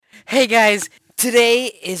Hey guys, today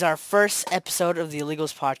is our first episode of the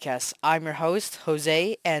Illegals podcast. I'm your host,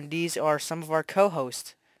 Jose, and these are some of our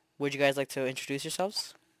co-hosts. Would you guys like to introduce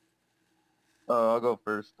yourselves? I'll go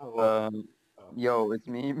first. Oh, Yo, it's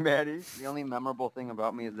me, Maddie. The only memorable thing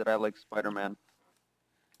about me is that I like Spider-Man.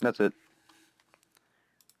 That's it.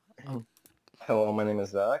 Oh, hello, my name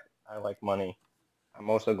is Zach. I like money. I'm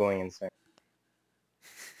also going insane.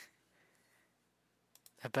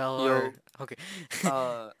 Bell or Yo, okay.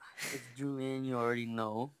 uh, it's Julian. You already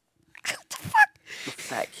know the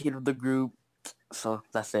fat kid of the group. So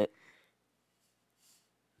that's it.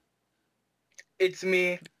 It's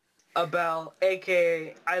me, Abel,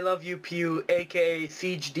 aka I Love You Pew, aka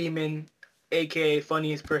Siege Demon, aka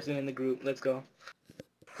funniest person in the group. Let's go.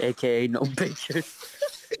 AKA no pictures.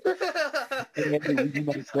 Hey, we do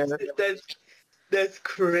not care. that's that's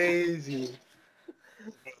crazy.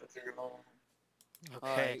 Okay,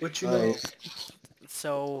 Alright. What you know? Nice.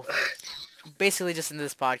 so basically, just in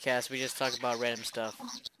this podcast, we just talk about random stuff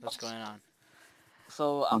that's going on.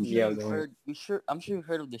 So I'm sure Yeah, you've heard. I'm sure you've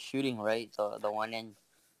heard of the shooting, right? The one in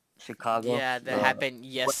Chicago. Yeah, that The happened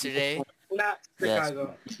yesterday. Not yes.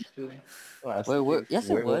 Chicago. Julie. last Wait, where? week. Yes,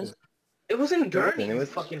 it Where was was. it? It was in It wasn't. Gurney. It You was.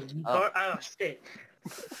 fucking Oh, retard. Oh shit.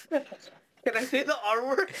 Can I say the R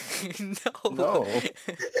word? No. No.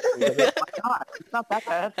 God, it's not that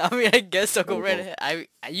bad. I mean, I guess I'll go right Oh, ahead.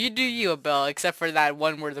 You do you, Bell, except for that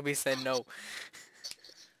one word that we said no.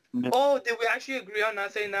 Oh, did we actually agree on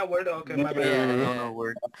not saying that word? Okay, No, my bad. Yeah, no, yeah. no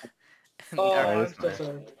word. Oh, Alright. I'm it's so fine. sorry.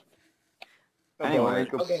 Okay, I'll Anyway,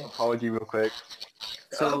 make an Okay. apology real quick.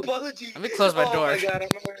 so Apology. Let me close my Oh door. my god, I'm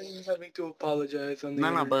already having to apologize on the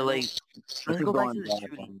no, but internet. like, this let's is go back going to the bad.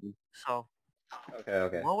 shooting. So Okay,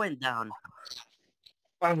 okay. what went down?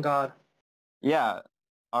 On God. Yeah,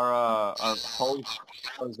 our host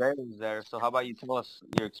Jose was there. So how about you tell us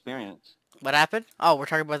your experience? What happened? Oh, we're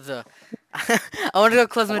talking about the. I want to go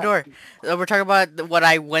close my door. We're talking about what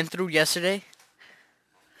I went through yesterday.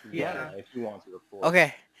 Yeah, Yeah. yeah. If you want to, of course. Okay,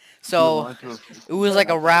 You so want to? it was But like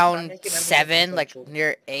not around making anyone 7, like successful.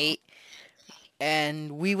 near 8,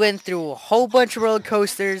 and we went through a whole bunch of roller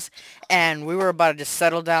coasters, and we were about to just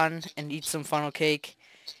settle down and eat some funnel cake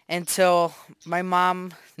until my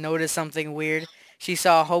mom noticed something weird. She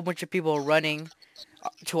saw a whole bunch of people running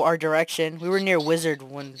to our direction. We were near Wizard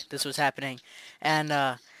when this was happening,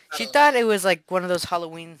 and she thought it was like one of those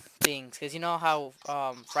Halloween things, cause you know how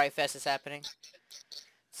Fright Fest is happening.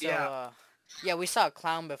 So Yeah. yeah, we saw a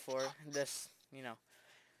clown before this,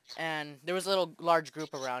 and there was a little large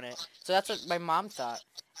group around it. So that's what my mom thought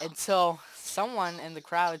until someone in the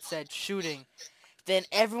crowd said shooting. Then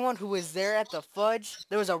everyone who was there at the fudge,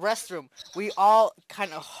 there was a restroom. We all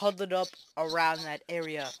kind of huddled up around that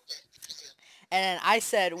area. And I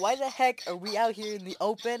said, "Why the heck are we out here in the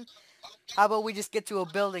open? How about we just get to a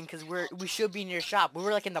building? Cause we should be near shop. We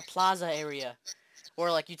were like in the plaza area,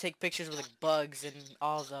 where like you take pictures with like bugs and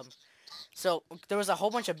all of them. So there was a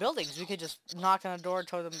whole bunch of buildings. We could just knock on the door,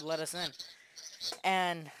 told them to let us in.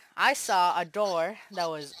 And I saw a door that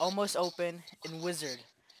was almost open in Wizard.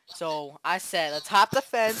 So I said, let's hop the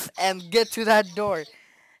fence and get to that door.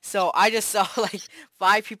 So I just saw like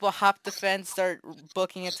 5 people hop the fence, start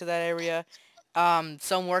booking into that area.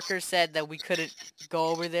 Some workers said that we couldn't go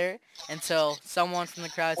over there until someone from the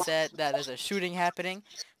crowd said that there's a shooting happening.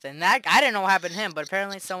 Then that I didn't know what happened to him, but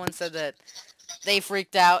apparently someone said that they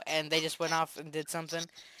freaked out and they just went off and did something.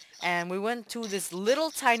 And we went to this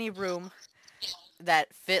little tiny room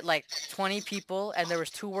that fit like 20 people, and there was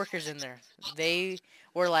 2 workers in there. They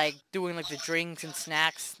were like doing like the drinks and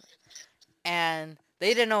snacks, and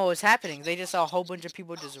they didn't know what was happening. They just saw a whole bunch of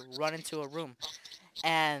people just run into a room,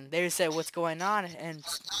 and they said, "What's going on?" And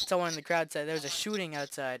someone in the crowd said there was a shooting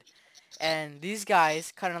outside, and these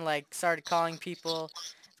guys kind of like started calling people,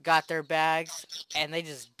 got their bags, and they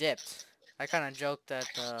just dipped. I kind of joked that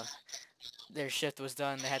their shift was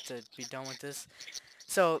done. They had to be done with this.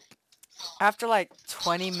 So after like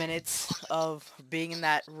 20 minutes of being in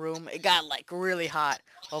that room, it got like really hot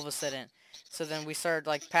all of a sudden. So then we started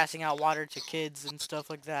like passing out water to kids and stuff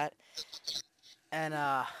like that. And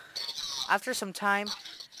after some time,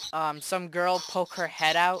 some girl poked her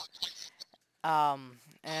head out.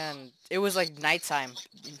 And it was like nighttime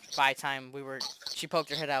by time she poked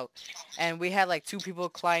her head out. And we had like 2 people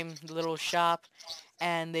climb the little shop,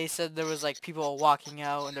 and they said there was like people walking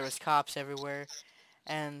out and there was cops everywhere.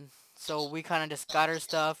 And so we kind of just got our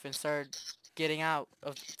stuff and started getting out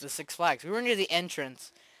of the Six Flags. We were near the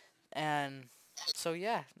entrance, and so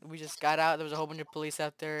yeah, we just got out. There was a whole bunch of police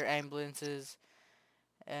out there, ambulances,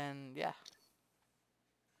 and yeah.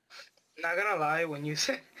 Not gonna lie, when you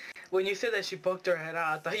said that she poked her head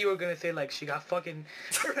out, I thought you were gonna say like she got fucking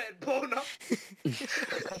her head blown up.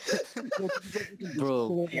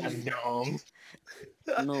 Bro, He got domed.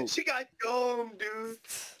 No. She got domed, dude.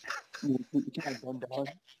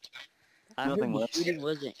 I heard Nothing the left. shooting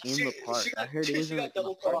wasn't in She- the park. she I got- heard it was she in got the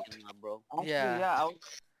double parking lot, bro. Actually, Yeah. yeah,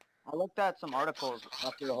 I looked at some articles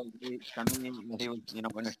after the whole sending me that he was, in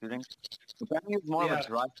a shooting. Apparently, it was more of Yeah. a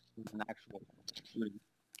drive than an actual shooting.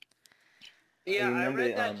 Yeah, I remember,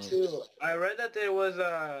 read that too. I read that there was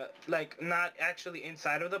like not actually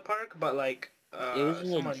inside of the park, but like It was in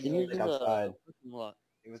the, someone it was in the outside. parking lot.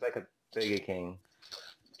 It was like a Burger King.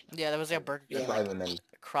 Yeah, there was like a Burger King That's like, what I remember.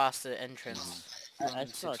 across the entrance. I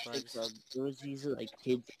from saw a Six Flags. TikTok. There was these like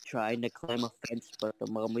kids trying to climb a fence, but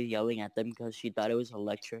the mom was yelling at them because she thought it was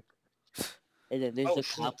electric. And then there's Oh, a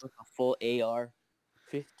shit. cop with a full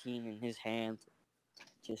AR-15 in his hand,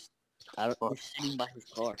 just just sitting by his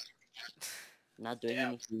car, not doing Yeah.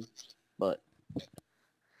 anything. But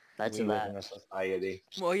that's We live that. in a society.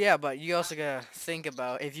 Well, yeah, but you also gotta think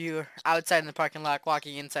about if you're outside in the parking lot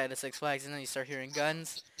walking inside the Six Flags and then you start hearing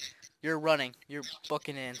guns, you're running. You're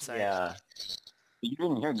booking it inside. Yeah. You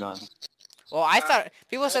didn't hear guns. Well, I thought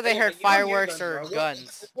people said they okay, heard but you don't hear fireworks guns, or bro. What-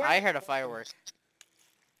 guns. what- I heard a firework.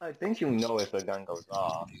 I think you know if a gun goes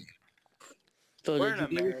off. So We're did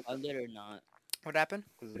in you get America. refunded or not? What happened?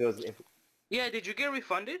 Because it goes if Yeah, did you get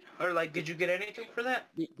refunded or like did you get anything for that?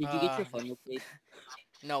 Did you get your funnel cake?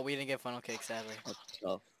 No, we didn't get funnel cake, sadly. That's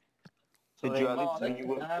tough. so Did you like, at least like you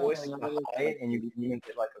were have, forced like, to hide and you didn't even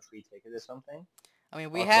get like a free ticket or something. I mean,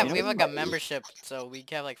 we Okay, have you we have know like what? a membership, so we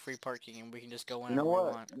have like free parking and we can just go You whenever know we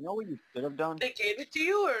what? want. You know what you should have done? They gave it to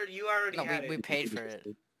you or you already No, had we it? paid for it.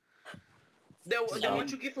 Then No.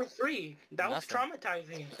 what'd you get for free? That was Nothing.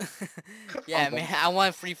 traumatizing. Yeah, man, I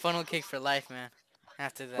want free funnel cake for life, man.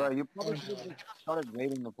 After that. Bro, you probably should have just started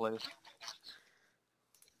raiding the place.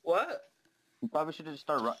 What? You probably should have just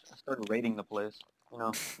started raiding the place.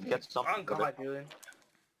 Get something. Oh God, dude.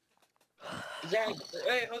 Zach,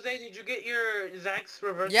 hey Jose, did you get your Zach's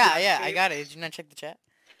reverse? Yeah, flash yeah, I tape? got it. Did you not check the chat?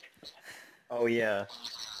 Oh yeah.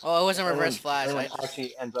 Oh, it wasn't reverse flash. Everyone I just...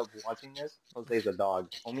 actually ends up watching this. Jose's a dog.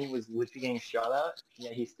 Homie was literally getting shot at.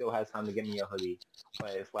 Yeah, he still has time to get me a hoodie.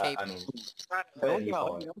 But it's like, Cape. I mean, Don't you you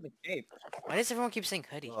follow it. know the cape. Why does everyone keep saying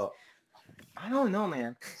hoodie? Well, I don't know,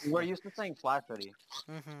 man. We're used to saying flash hoodie.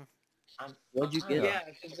 Mm-hmm. What'd you get? Yeah. Yeah,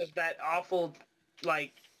 because of that awful,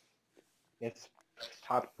 like, It's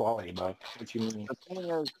top quality, bud. What you mean? The thing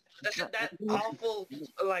is, that awful,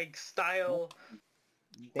 like, style.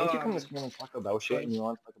 Didn't you come to school and talk about shit and you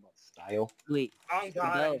want to talk about style? Wait, Oh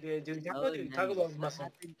God, No. I did, dude. no, Talk no, about what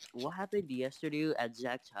muscle. happened yesterday at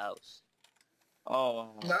Zach's house? oh,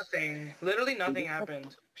 Nothing. Literally nothing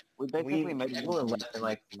happened. we basically made Everyone left in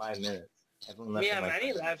like 5 minutes. Everyone left Yeah, in like man, he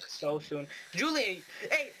 5 minutes. left so soon. Julian,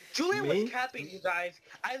 hey, Julian Me? was capping, you guys.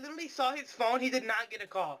 I literally saw his phone. He did not get a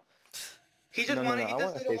call. He just No, wanted. I He wanna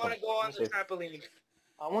just say didn't want to something. go I on wanna the trampoline.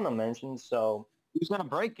 I want to mention, so, who's gonna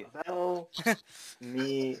break it? Val,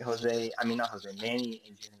 me, Jose, I mean not Jose, Manny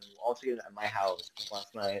and Jimmy, we were all together at my house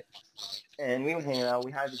last night. And we were hanging out,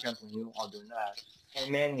 we had the trampoline, we were all doing that.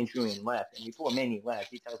 And Manny and Julian left, and before Manny left,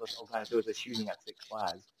 he tells us, oh guys, there was a shooting at Six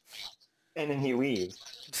Flags. And then he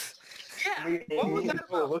leaves. Yeah, what was that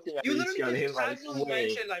We were about? looking at You each literally other just like, casually wait,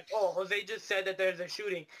 mentioned like, oh, Jose just said that there's a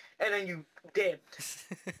shooting, and then you dipped.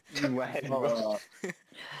 you went, bro.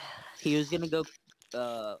 He was gonna go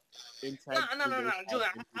inside. No, Julian,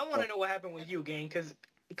 I want to know what happened with you, gang, because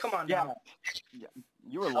come on Yeah. now.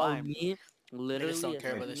 You were Oh, lying. me? Literally, don't as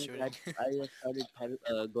care about soon the as shooting. I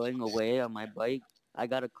started going away on my bike. I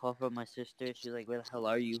got a call from my sister. She's like, "Where the hell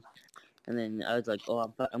are you?" And then I was like,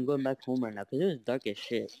 "Oh, I'm going back home right now," because it was dark as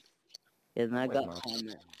shit. And then I Wait, got Mom. home.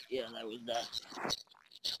 And, yeah, that was that.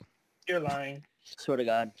 You're lying. Swear to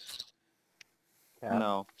God. Yeah,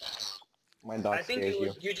 No. my dog I think scares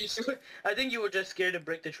you. you just. I think you were just scared to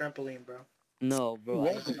break the trampoline, bro. No, bro.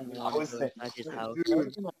 I Yeah, didn't I want was to go saying- inside his house. Dude,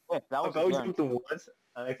 That was if I was again. with the woods,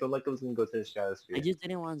 I feel like I was gonna go to the stratosphere. I just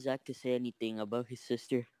didn't want Zach to say anything about his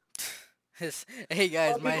sister. Hey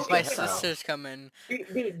guys, Okay, my okay, my okay. sister's coming.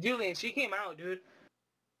 Dude, Julian, she came out, dude.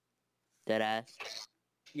 Dead ass.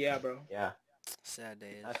 Yeah, bro. Yeah, Sad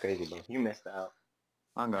days. that's crazy, bro. You missed out.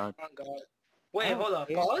 Oh god. Oh God. Wait, don't hold up.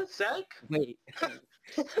 care. Pause, Zach. Wait,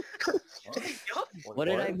 Yup. what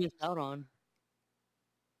did I miss out on?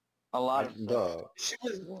 A lot of stuff.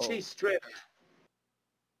 Bro, She's stripped.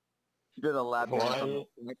 She did a lap dance. Why?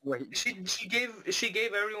 Wait, She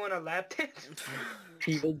gave everyone a lap dance.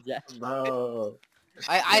 Even Zach. bro.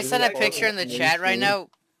 I sent a Yeah. picture in the chat right now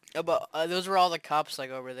about those were all the cops like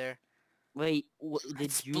over there. Wait, did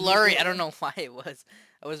It's Junior blurry. get I don't one? know why it was.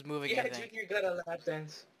 I was moving, I Yeah, think. Junior got a lap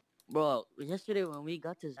dance. Bro, yesterday when we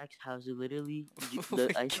got to Zach's house, it literally, We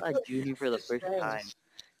I saw Junior for the first time.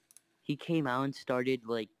 He came out and started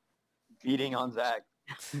like, Beating on Zach.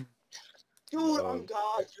 Dude, Bro. I'm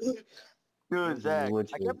God, dude. Dude, Zach, I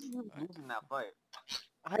Literally. can't believe you was losing that fight.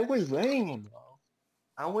 I was letting him, bro.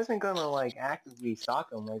 I wasn't gonna like actively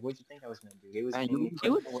stalk him. Like, what'd you think I was gonna do? It was And me. you he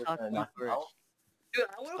would was stalk gonna me knock him first. out. Dude,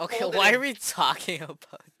 I would have Okay, called why it. are we talking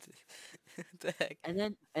about this? What the heck? And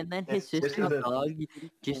then This- his this sister is a- dog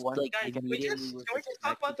just One- like Guys, immediately was can we just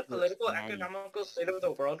talk about the disrespectful to political, Manny. economical state of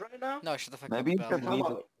the world right now? No, shut the fuck Maybe you up, should Bell.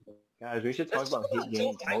 leave it. Guys, we should talk Let's about talk hit about Joe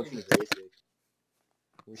game Biden. multi-races.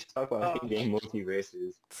 We should talk about hit game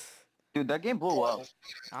multi-races. Dude, that game blew up.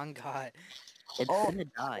 On God. It's Oh, gonna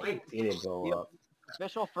die. Why did it blow Yeah. up?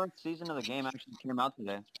 Official first season of the game actually came out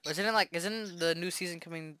today. Isn't the new season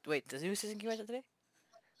coming? Wait, the new season came out today?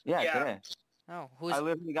 Yeah, Yeah. today. Oh, I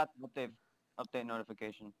literally got the update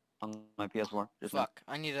notification on my PS4. Just now. fuck.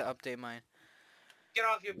 I need to update mine. Get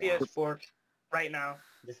off your Yeah. PS4 right now.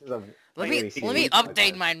 This is a Let me very let me serious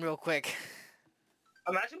update podcast. mine real quick.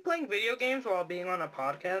 Imagine playing video games while being on a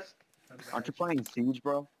podcast. Aren't you playing Siege,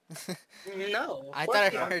 bro? No. I of thought I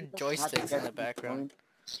course not. heard joysticks in the background.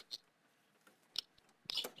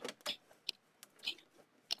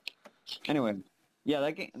 Anyway, yeah,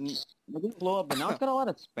 that game blew up, but now it's got a lot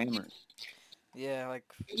of spammers. Yeah, like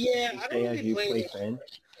Yeah, You I say don't as really you play play it. friend.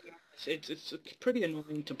 It's pretty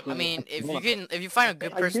annoying to play. I mean, if Hold you find a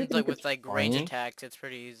good I do person think like with it's like range funny. attacks, it's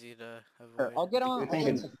pretty easy to Sure, avoid. I'll get I on. do think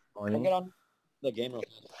it's I'll funny. get on the game real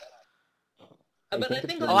fast. But I think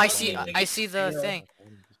think it's Oh, a lot I of see. people I see the you know, thing.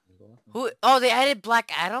 Who? Oh, they added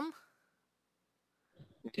Black Adam.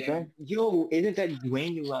 Yeah. Yo, isn't that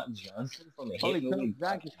Dwayne The Rock Johnson from the hit Holy movie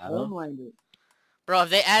crap, Zach just Black Adam? homelanded. Bro, if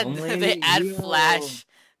they add Homelander, yo. Flash,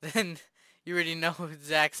 then you already know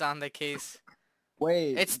Zach's on the case.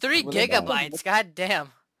 Wait, It's 3 were they supposed to- gigabytes. God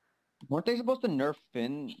damn. Weren't they supposed to nerf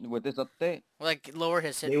Finn with this update? Like lower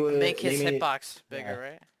his hit, They were- make his they made it- hitbox bigger, yeah.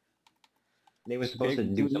 right? They were supposed to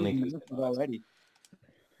do Dude, something he to nerfed it it already.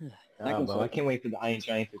 bro, I can't wait for the Iron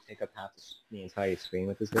Giant to take up half the entire screen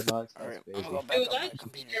with his hitbox. That's Alright, I'm crazy. gonna go back Dude, on my that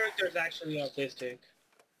computer. character is actually autistic.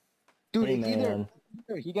 Dude, Hey, it's man.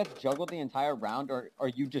 either he gets juggled the entire round, or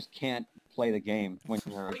you just can't play the game when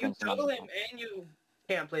you're You against juggle another. him and you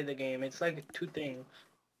can't play the game. It's like two things.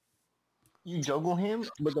 You juggle him,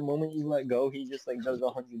 but the moment you let go, he just like does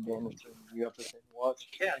 100 damage to you up percent watch.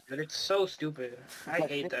 Yeah, dude, it's so stupid. I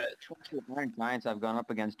hate that. Iron Giants I've gone up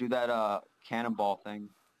against do that cannonball thing.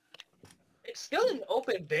 It's still an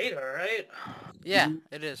open beta, right? Yeah,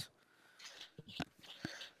 it is.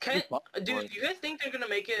 Can dude, do you guys think they're gonna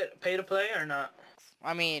make it pay to play or not?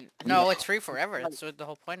 I mean, no, it's free forever. That's what the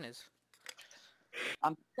whole point is.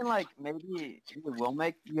 I'm thinking like maybe it will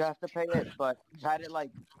make you have to pay it, but you've had it like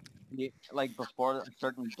before a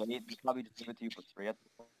certain date, they probably just give it to you for free at the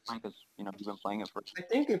point because you know you've been playing it for. I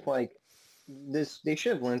think if like this, they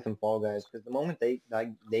should have learned from Fall Guys because the moment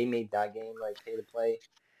they made that game like pay to play,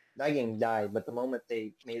 that game died. But the moment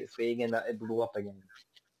they made it free again, it blew up again.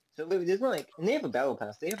 So there's like, and they have a battle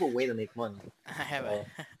pass. They have a way to make money. I have So,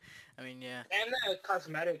 I mean, yeah. And the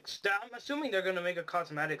cosmetics. I'm assuming they're gonna make a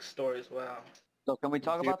cosmetics store as well. So can we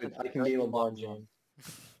talk about the I can be LeBron James.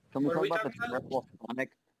 Can we What are talk we about the talking about? triple Sonic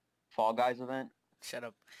Fall Guys event? Shut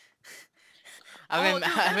up. Oh, dude,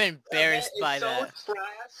 I'm that embarrassed event by is so that. trash.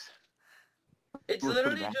 It's It was pretty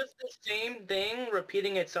literally bad. just the same thing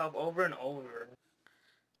repeating itself over and over.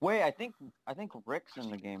 Wait, I think Rick's in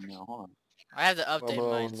the game now. Hold on. I have to update bro,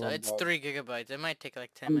 mine, so run it's back. 3 gigabytes. It might take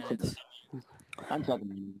like 10 minutes. I'm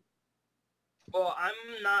checking. Well, I'm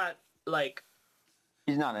not like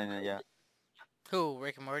He's not in it yet. Who?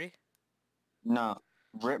 Rick and Morty? No,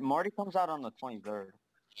 Marty comes out on the 23rd.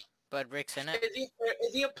 But Rick's in it.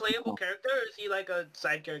 is he a playable character or is he like a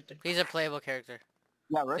side character? He's a playable character.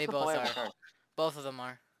 Yeah, Rick's They a both playable are. character. Both of them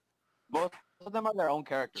are. Both of them are their own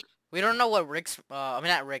characters. We don't know what Rick's, I mean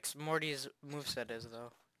not Rick's, Morty's moveset is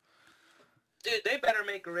though. Dude, they better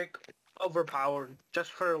make Rick overpowered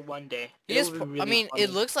just for one day. He It is, would be I really mean, funny. it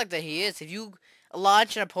looks like that he is. If you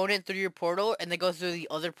launch an opponent through your portal and they go through the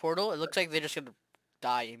other portal, it looks like they're just gonna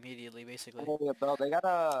die immediately, basically. Oh yeah, Bell. They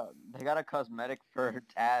got a cosmetic for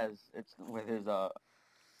Taz. It's with his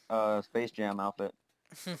Space Jam outfit.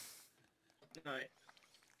 Alright.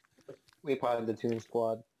 We part of the Toon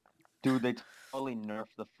Squad. Dude, they totally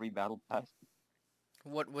nerfed the free battle pass.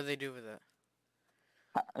 What would they do with it?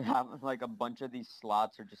 Have like a bunch of these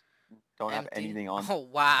slots are just don't have Empty? anything on. Oh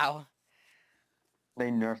wow. They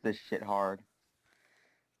nerfed this shit hard.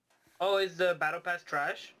 Oh, is the battle pass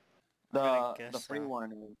trash? I The guess free so.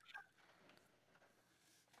 one is.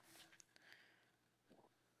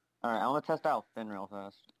 All right, I want to test out Finn real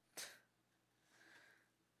fast.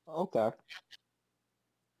 Okay.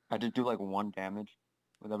 I just do like 1 damage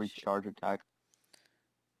with every charge attack.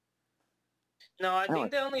 No, I Anyway.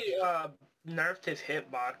 think they only nerfed his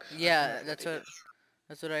hitbox. Yeah, that's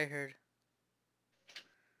what I heard.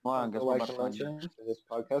 Well, I guess So we're like about I to find out. mentioned, for this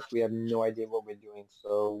podcast, we have no idea what we're doing,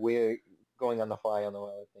 so we're going on the fly on a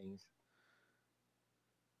lot of things.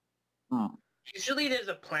 Usually there's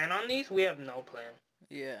a plan on these. We have no plan.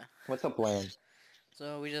 Yeah. What's the plan?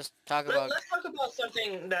 So we just talk about. Let's talk about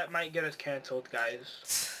something that might get us canceled,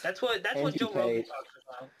 guys. That's what Andrew Joe Rogan Tate. talks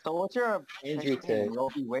about. So what's your Andrew opinion Tate. on Roe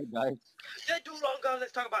v. Wade, guys? Yeah, dude, oh god,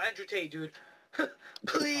 let's talk about Andrew Tate, dude.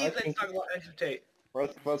 Please, let's talk about Andrew Tate.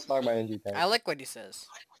 Let's talk about Andrew Tate. I like what he says,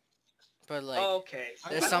 but like, Okay.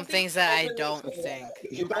 there's I some don't think things that I openly don't say think.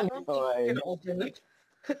 that. You I don't don't know, think you can openly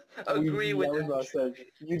agree I with was that. about to say,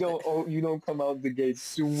 you don't come out the gate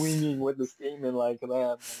swinging with a statement like that,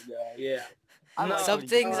 my guy. Yeah. I No, like Some what he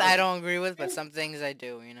things says. I don't agree with, but some things I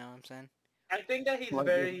do. You know what I'm saying? I think that he's Like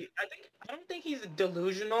very. I don't think he's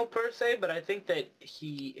delusional per se, but I think that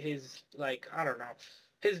his like I don't know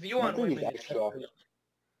his view I on think he's women is extra.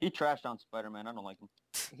 He trashed on Spider-Man. I don't like him.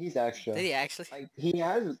 He's extra. Did he actually? Like he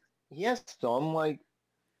has some like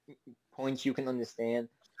points you can understand.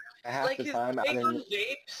 Half like the his time, I take on don't.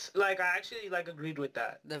 vapes. Like I actually like agreed with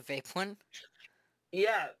that. The vape one?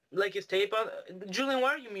 Yeah, like his tape on. Julian,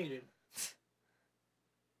 why are you muted?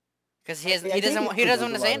 Because he has, I he think doesn't he want, he doesn't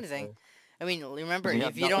want does to a say lot of anything. things. I mean, remember, Yeah,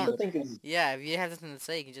 if you I don't, also think it's. yeah, if you have nothing to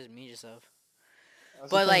say, you can just mute yourself. I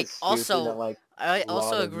also But think like, it's stupid also, that, like, I a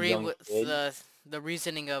also lot of agree young with kids- the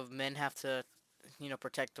reasoning of men have to,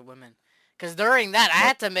 protect the women. Because during that, I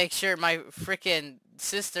had to make sure my freaking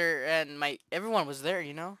sister and everyone was there.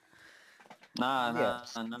 Nah.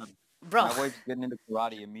 Bro. My wife's getting into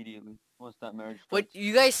karate immediately once that marriage What starts.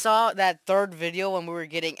 you guys saw that third video when we were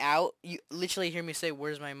getting out, you literally hear me say,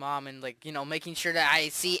 "Where's my mom?" and like, making sure that I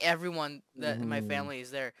see everyone that in my Mhm. family is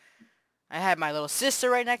there. I had my little sister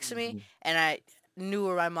right next to me, Mhm. and I knew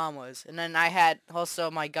where my mom was, and then I had also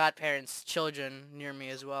my godparents' children near me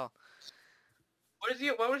as well. What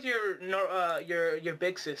was your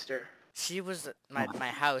big sister? She was at my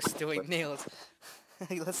house doing nails.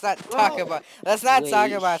 Let's not Bro, talk about Wait,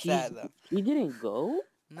 that though. she didn't go?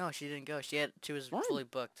 No, she didn't go. She was God fully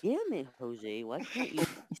booked. damn it, Jose. Why can't you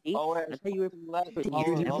see? Oh, wait. I thought you were Let- you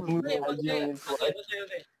You never never Hey, had Jose, Julian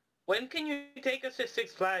Jose. When can you take us to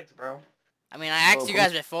Six Flags, bro? I mean, I asked you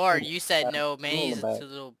guys before. You said back. no. Come on Manny's back. too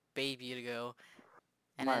little baby to go,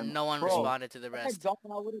 and Man, then no one bro, responded to the I rest. don't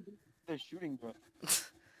know what it is. The shooting range.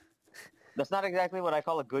 That's not exactly what I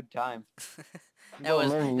call a good time. That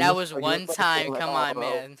was Man, that you're was you're one like, time. Come on, bro.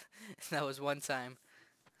 man. That was one time.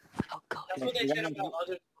 I'll go. That's what they said about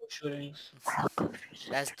other school shootings. I'll go first.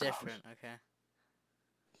 That's different. Okay.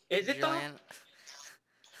 Is it though? Julian.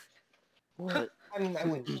 What?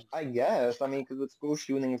 I guess. I mean, because with school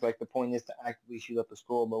shootings, like the point is to actively shoot up the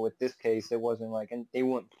school. But with this case, it wasn't like, and they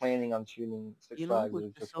weren't planning on shooting Six You know, Flags. It with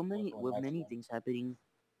was just so many an with many accident. things happening,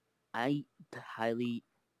 I highly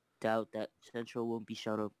doubt that Central won't be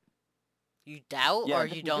shut up. You doubt Yeah, or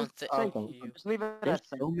you don't think? just leave it There's at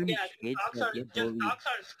that. so many Yeah, kids that get bullied. Docs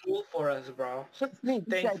are school for us, bro. Just Thanks,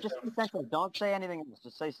 say bro. Central. Don't say anything else.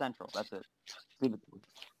 Just say Central. That's it. Leave it.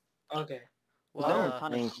 Okay. There are Well, a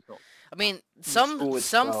ton of Central. I mean, school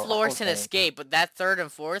some itself, floors can okay. escape, but that third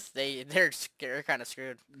and fourth, they're kind of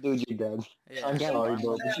screwed. Dude, you're dead. Yeah. I'm Yeah, sorry, but-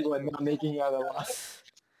 bro, but you are not making it out alive.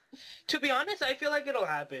 To be honest, I feel like it'll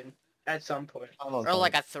happen at some point. I don't Or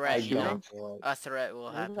like a think- threat, I you know? don't feel like- A threat will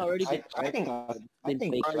It's happen. already been. I think been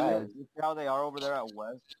fake Flags. You see how they are over there at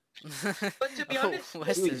West? But to be Oh, honest,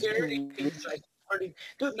 West the is- security is like pretty.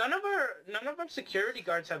 Dude, none of our security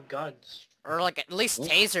guards have guns. Or like at least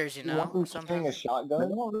tasers, you You know? want them Something. carrying a They shotgun?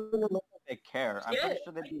 don't really look like they care. I'm Yeah. pretty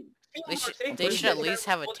sure they'd be. Feel They more should- safer they if should at they least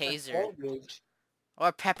have a close that taser. wall bridge.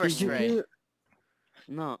 Or pepper Did you spray. hear?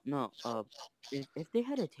 No. If they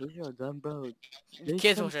had a taser or a gun, bro, there's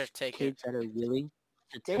Kids some will just take it. kids that are willing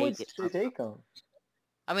to They would take it. take them.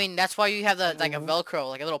 I mean, that's why you have like a Mhm. Velcro,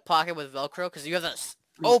 like a little pocket with Velcro, because you have to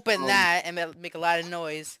open Um, that and make a lot of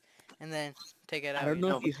noise, and then take it out. I don't know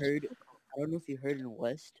know? if you heard. I don't know if you heard in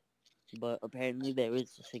West, but apparently there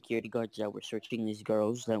is security guards that were searching these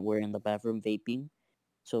girls that were in the bathroom vaping.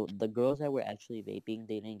 So the girls that were actually vaping,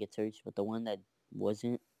 they didn't get searched, but the one that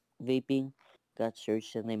wasn't vaping got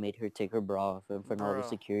searched, and they made her take her bra off in front of all the Bro.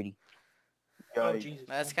 security. Oh Yikes. Jesus.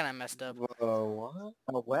 That's kind of messed up. Whoa,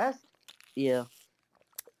 what? At West? Yeah,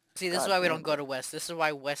 See, this is God why we damn. don't go to West. This is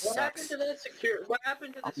why West What happened sucks. to the What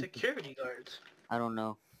happened to the security guards? I don't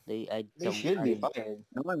know. I They don't. should I be didn't- fired.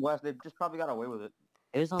 Knowing West, they just probably got away with it.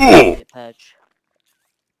 It was on the Reddit patch.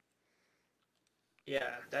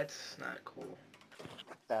 Yeah, that's not cool.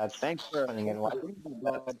 That's Thanks for funny and why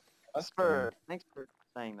that's thanks for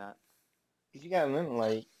saying that. because you gotta remember,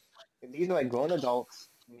 like, these are like grown adults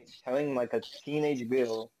telling like a teenage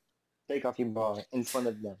girl, take off your bra in front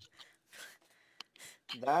of them.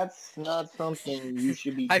 That's not something you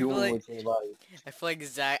should be I feel doing like with your life. I feel like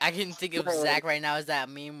Zach. I can think of Yeah. Zach right now as that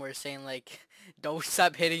meme where saying like, "Don't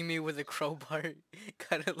stop hitting me with a crowbar,"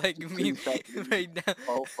 kind of like me Please stop right now.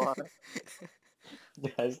 Oh fuck.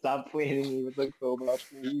 Yeah, stop playing me with the crowbar,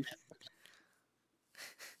 please.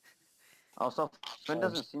 Also, Finn Um,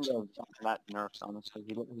 doesn't seem to have gotten that nerfed, honestly.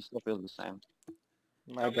 He still feels the same.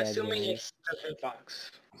 my I'm bad, assuming guys. it's Pepper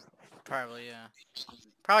Fox. Probably yeah.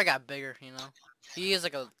 Probably got bigger. He is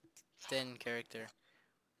like a thin character.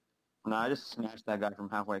 Nah, I just smashed that guy from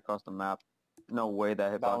halfway across the map. No way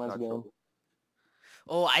that hitbox Balance got game. trouble.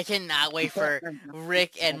 Oh, I cannot wait for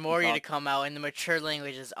Rick and Morty to come out and the mature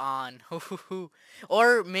language is on.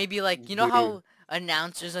 Or maybe like you know Dude. how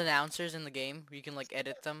announcers in the game you can like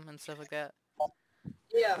edit them and stuff like that.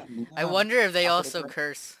 Yeah. I wonder if they I also could've-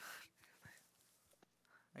 curse.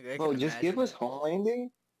 Like, I Bro, can just give imagine us Homelander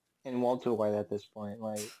and Walter White at this point.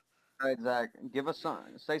 Like, Alright, Zach, give us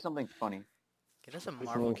say something funny. Get us some it's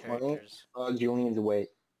Marvel something funny. characters. Julian's weight.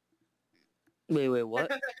 Wait, what?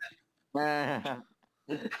 oh,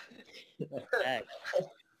 Zach,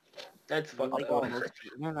 That's you fucked like up. most...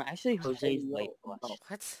 No, actually, Jose's whitewash.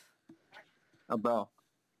 What? bro.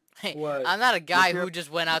 Hey, What? I'm not a guy your- who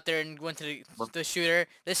just went out there and went to the shooter.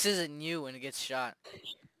 This isn't you when it gets shot.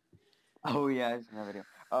 Oh yeah, I've seen that video.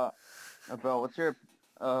 Bro, what's your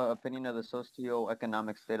opinion of the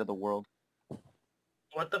socio-economic state of the world?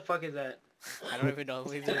 What the fuck is that? I don't even know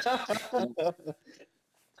either.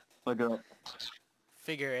 Look it up.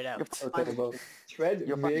 Figure it out. Okay, bro. Tread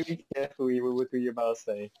You're fine. very carefully with what you're about to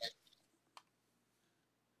say.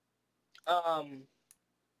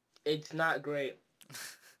 It's not great.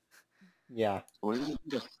 Yeah, What do you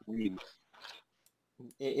think of sleeves?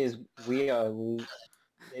 it is.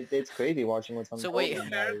 It's crazy watching what's So wait,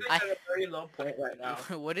 unfolding. America's I- at a very low point right now.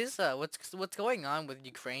 what is what's going on with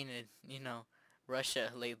Ukraine and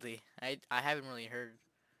Russia lately? I haven't really heard.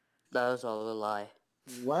 That was all a lie.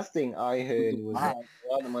 Last thing I heard was that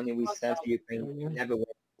a lot of the money we sent to Ukraine never went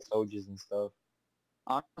to soldiers and stuff.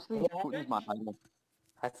 Honestly, Putin's my idol.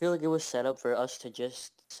 I feel like it was set up for us to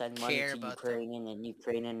just send money Care to about them. Ukraine and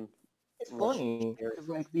Ukrainian. It's Russian funny terror. because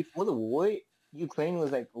like before the war, Ukraine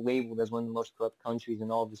was like labeled as one of the most corrupt countries,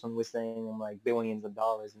 and all of a sudden we're sending them like billions of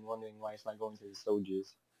dollars and wondering why it's not going to the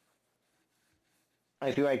soldiers.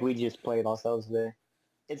 I feel like we just played ourselves there.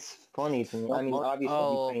 It's funny to me. I mean, obviously,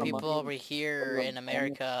 Oh, Ukraine people money- over here money- in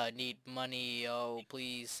America need money. Oh,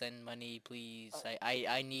 please send money, please.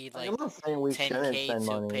 I need Like, like I'm not saying we shouldn't 10K send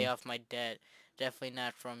to money. pay off my debt. Definitely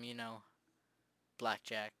not from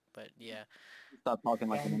blackjack. But yeah. Stop talking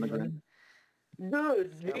like an immigrant.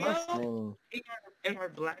 Dude, I'm not saying. in our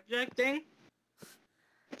blackjack thing,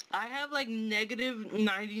 I have like negative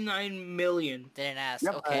 99 million. Didn't ask.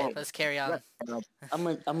 Yep, Okay, let's carry on.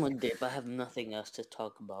 I'm a dip. I have nothing else to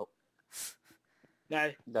talk about.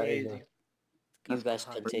 That's That is crazy. You guys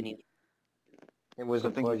continue. It was a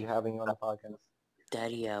Good thing- pleasure having you on the podcast.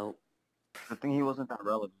 Daddy out. The thing he wasn't that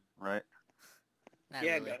relevant, right? Not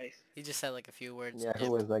Yeah, really. guys. He just said like a few words. Yeah, Dip.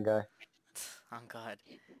 who was that guy? Oh God.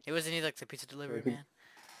 It wasn't he like the pizza delivery he- man?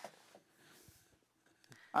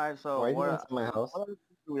 Alright, so Why are you what, going to my house? what other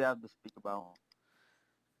things do we have to speak about?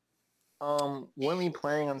 When we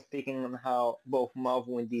planning on speaking on how both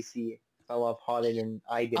Marvel and DC fell off harder than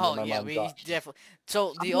I did Oh when my yeah, mom we dropped. definitely.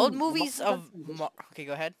 So the I old mean, movies Marvel of okay,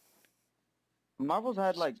 go ahead. Marvel's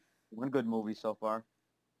had like one good movie so far.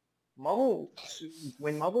 Marvel,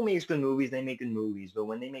 when Marvel makes good movies, they make good movies. But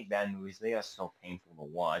when they make bad movies, they are so painful to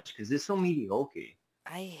watch because they're so mediocre.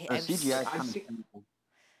 The I'm CGI is I've kind seen- of painful.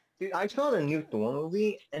 Dude, I saw the new Thor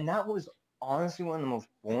movie, and that was honestly one of the most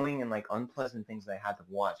boring and like unpleasant things I had to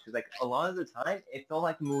watch. Because like a lot of the time, it felt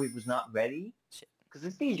like the movie was not ready. Shit. Because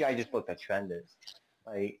the CGI just looked atrocious.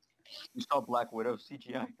 Like, You saw Black Widow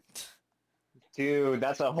CGI. dude,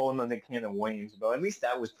 that's a whole nother can of worms. But at least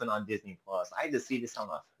that was put on Disney Plus. I had to see this on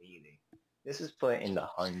a freely. This is put in the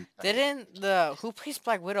hunt. Didn't the who plays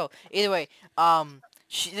Black Widow? Either way,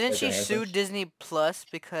 she Scarlett sue Johansson? Disney Plus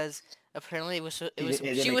because apparently it was It didn't she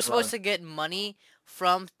make was a lot supposed of- to get money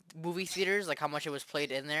from movie theaters, like how much it was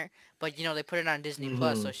played in there, but they put it on Disney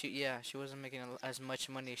Plus, so Mhm. she wasn't making as much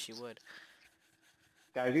money as she would.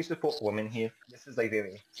 Guys, we support women here. This is like a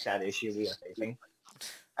very sad issue we are facing.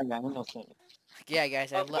 I got no saying. Yeah,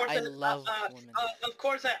 guys, I Of love women. Of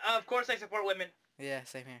course I support women. Yeah,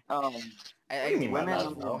 same here. Um, I do you mean by women that,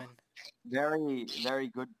 love though? women. very, very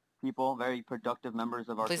good people, very productive members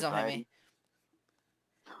of our Please don't hit me.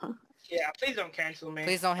 society. Yeah, please don't cancel me.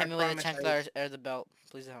 Please don't hit I me with a promise chancellor or the belt.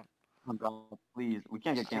 Please don't. Oh God, please, we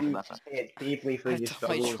can't get canceled that fast. Say it deeply for I've your done my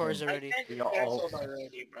struggles. chores and I already. can't we get are all. canceled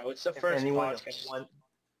already, bro. It's the If first anyone podcast. want,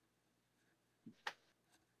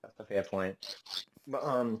 that's a fair point. But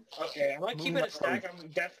Okay, I'm gonna keep moving it on. a stack. I'm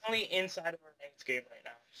definitely inside of our next game right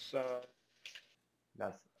now. So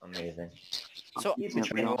That's amazing. So Keep the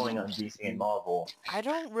train rolling on DC and Marvel. I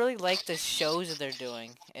don't really like the shows that they're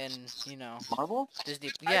doing in, you know, Marvel? Disney.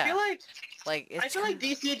 I Yeah, feel like it's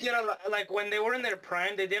DC did a lot, like when they were in their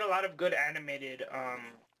prime, they did a lot of good animated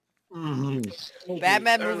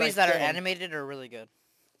Batman or, movies like, that are films. animated are really good.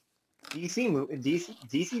 DC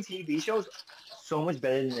TV shows so much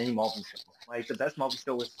better than any Marvel show. Like the best Marvel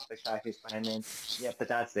show was Spectacular Spider-Man. Yeah, but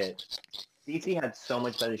that's it. DC had so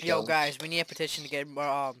much better Yo, shows. guys, we need a petition to get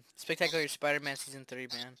more Spectacular Spider-Man season 3,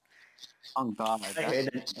 man. Oh God,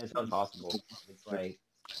 It's impossible. It's like,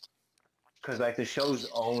 cause like the show's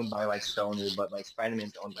owned by like Sony, but like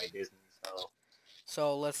Spider-Man's owned by Disney. So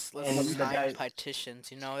So let's And the sign guy-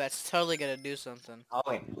 petitions. You know, that's totally gonna do something.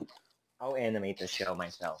 I'll animate the show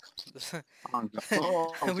myself. oh, God.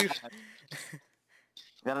 Oh, We- God.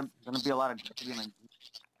 Gonna be a lot of being like,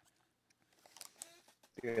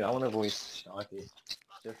 Dude, I want to voice Shocky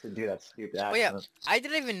just to do that stupid Oh, yeah. accent. I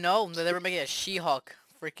didn't even know that they were making a She-Hulk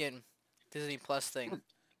freaking Disney Plus thing.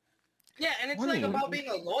 Yeah, and it's What like are you- about being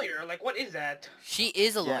a lawyer. Like, what is that? She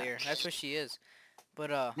is a Yeah. lawyer. That's what she is.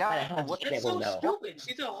 But yeah, what? It's so No. stupid.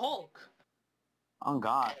 She's a Hulk. Oh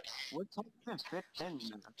God, what even fit in?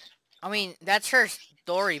 I mean, that's her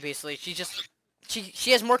story basically.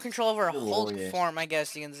 She has more control over a She's a Hulk lawyer. form, I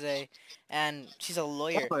guess you can say, and she's a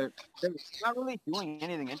lawyer. But they're not really doing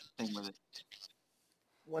anything interesting with it.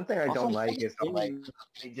 One thing I Also, don't like is how like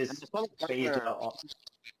they and just just like phase their- out all.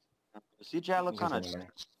 the CGI look kind of Continue.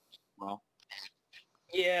 well.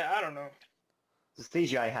 Yeah, I don't know. The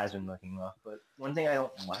CGI has been looking rough, but one thing I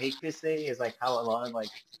don't like to say is like how a lot of like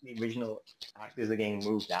the original actors are getting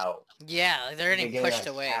moved out. Yeah, like, they're getting pushed like,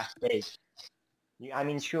 away. half-baked. Yeah, I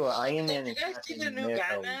mean, sure, Iron Man Did and you guys see Captain the new America.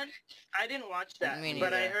 Batman? I didn't watch that, Me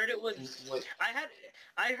but I neither. heard it was. What-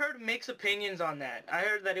 I heard mixed opinions on that. I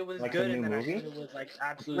heard that it was Like the good, new and then movie? I heard it was like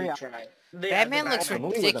absolutely Yeah. trash. Batman looks Batman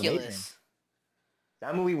movie was ridiculous.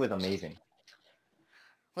 That movie was amazing.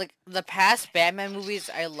 Like the past Batman movies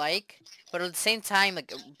I like, but at the same time,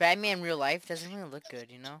 like Batman in real life doesn't really look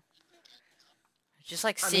good, you know? Just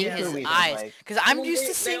like I mean, seeing this his movie's eyes, like- because I'm Well, used they-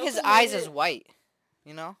 to they seeing his also eyes made as it- white,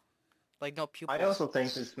 you know, like no pupils. I also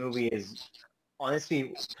think this movie is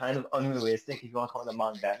honestly kind of unrealistic if you want to call it a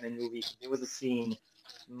modern Batman movie. There was a scene,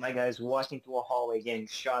 my guy's walking through a hallway getting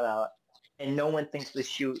shot out, and no one thinks to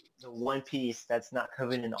shoot the one piece that's not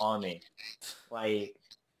covered in armor. Like,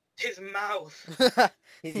 His mouth.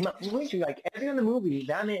 his mouth, literally, like, every other movie,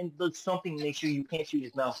 Batman does something to make sure you can't shoot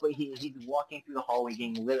his mouth, but he's walking through the hallway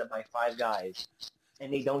getting lit up by 5 guys,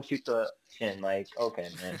 and they don't shoot the chin. Like, okay,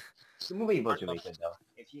 man. The movie was really good, though.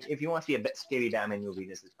 If you want to see a scary Batman movie,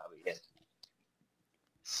 this is probably it.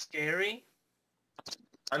 Scary.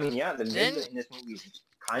 I mean, yeah, the Then- ninja in this movie is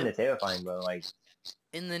kind of terrifying, but like,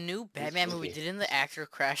 In the new Batman movie, movie. didn't the actor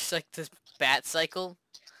crash like this bat cycle?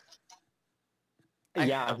 I-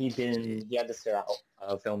 yeah, he didn't. He had to sit out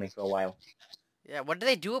filming for a while. Yeah, what did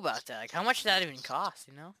they do about that? Like, how much did that even cost?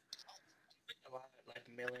 You know? A lot, like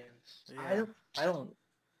millions. I don't.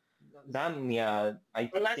 That yeah, I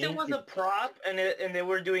Unless think it was a prop and they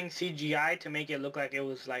were doing CGI to make it look like it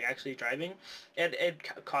was like actually driving, it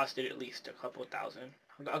costed at least a couple thousand,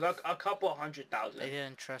 a couple They 100,000.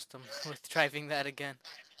 didn't trust him with driving that again.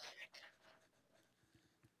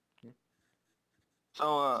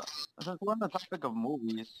 So, since we're on the topic of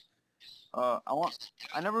movies, I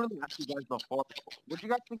never really asked you guys before. What do you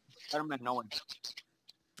guys think of Spider-Man No Way?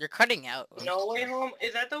 You're cutting out No Way Home,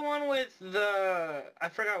 is that the one with the? I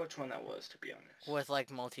forgot which one that was, to be honest. with like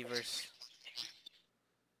multiverse.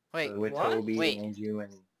 Wait, with what? Toby, Wait. Andrew,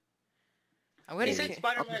 and I'm He gonna said say.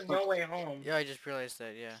 Spider-Man No Way Home. Yeah, I just realized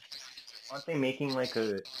that. Yeah. aren't they making like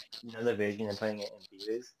another version and putting it in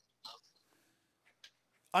theaters?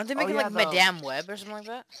 Aren't they Oh, making yeah, like the- Madame Web or something like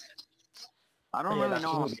that? I don't Yeah, really that's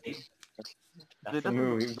know. the How, movie. That's It the doesn't-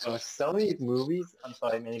 movie, bro. Sony's movies, I'm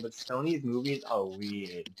sorry, man, but Sony's movies are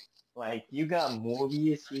weird. Like, you got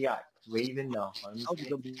Morbius, you got Raven the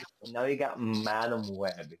Huntsman, and now you got Madam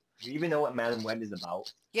Web. Do you even know what Madam Web is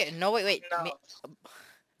about? Yeah. No, wait. No.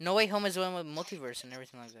 No Way Home is the one with multiverse and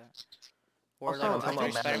everything like that. Or Also, like I'm the talking three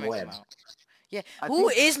about Madame Spider-Man Web. come out. Yeah. I Who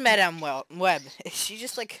think- is Madame Web? Is she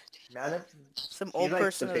just like Madam, some she's old like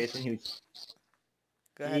person? the person who's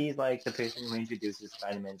Go Go ahead. He's like the person who introduces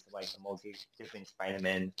Spider-Man to like the multi different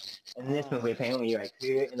Spider-Man. And in this Oh. movie, apparently, like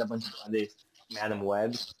her and a bunch of other Madam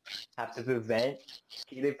Webs have to prevent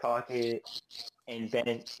Peter Parker and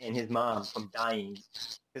Ben and his mom from dying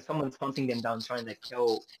because someone's hunting them down trying to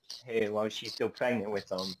kill her while she's still pregnant with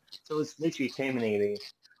them. So it's literally Terminator,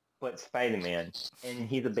 but Spider-Man, and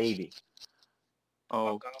he's a baby.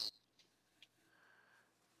 Oh, Fuck off.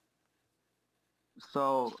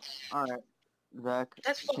 so all right, Zach.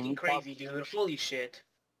 That's Can fucking you talk? crazy, dude. Holy shit.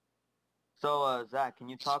 So Zach, can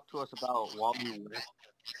you talk to us about Wally West?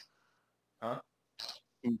 Huh?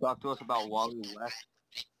 Can you talk to us about Wally West?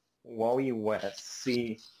 Wally West.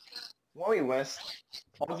 See, Wally West,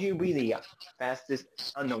 arguably the fastest,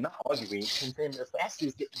 no, not arguably, considered the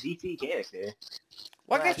fastest DC character.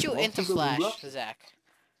 What Flash, got you most into people Flash, grew up- Zach?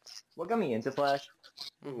 What got me into Flash?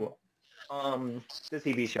 Mhm. Ooh, the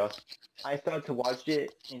TV show. I started to watch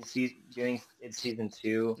it during its season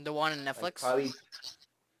 2. The one on Like Netflix? probably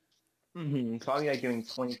like during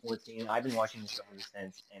 2014. I've been watching the show ever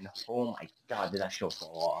since, and oh my god, did that show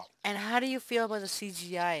fall off. And how do you feel about the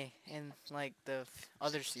CGI in like the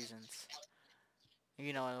other seasons?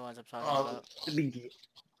 You know the ones I'm talking about.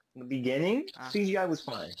 The beginning, Ah. CGI was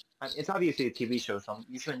fine. It's obviously a TV show, so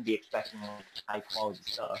you shouldn't be expecting like high quality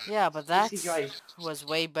stuff. Yeah, but The that CGI was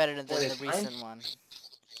way better than For the the time? recent one.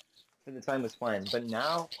 for the time was fine, but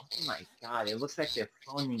now, oh my god, it looks like they're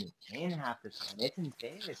phoning it in half the time. It's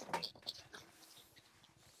embarrassing.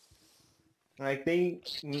 Like they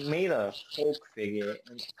made a Hulk figure,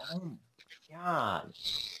 and oh my god,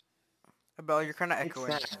 Abel, you're kind of it's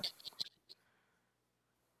echoing. sad.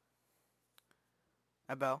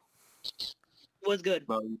 Abel, What's good?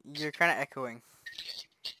 But you're kind of echoing.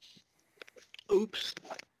 Oops.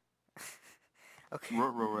 Okay.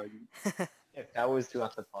 Reggie. If that was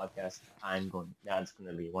throughout the podcast, that's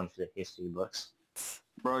gonna be one for the history books.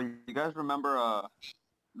 Bro, you guys remember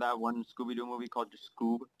that one Scooby Doo movie called Just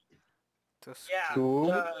Scoob? Just- Yeah, Scoob?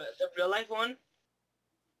 the real life one?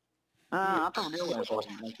 Not the real life one.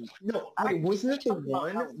 No, I- wait, wasn't it the talking about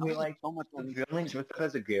one that where was like so much the fun. villain dressed up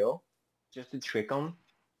as a girl just to trick him,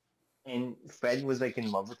 and Fred was like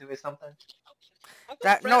in love with her or something?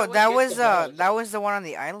 that was the one on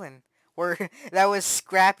the island where that was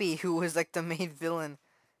Scrappy who was like the main villain.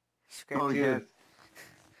 Scrappy. Oh, Dude, yeah.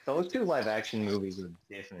 those two live action movies were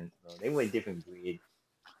different, though. They were a different breed.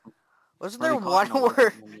 Wasn't Are there you one talking about where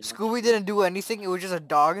that one? Scooby didn't do anything? It was just a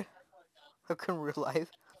dog. Like in real life.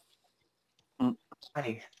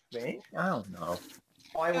 I think? I don't know.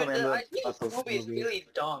 All I Dude, remember I think about this those movie is movies... really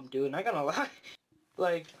dumb, dude. Not gonna lie.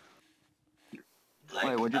 Like,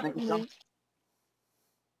 Wait, what'd you think of them?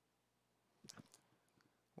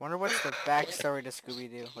 Wonder what's the backstory to Scooby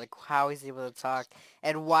Doo? Like how he's able to talk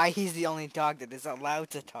and why he's the only dog that is allowed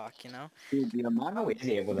to talk. You know? Dude, the amount How of is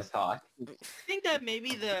he able to talk? I think that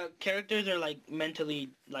maybe the characters are like mentally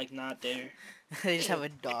like not there. They just have a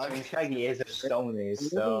I dog. mean, Shaggy is a stoner,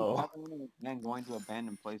 so... and going to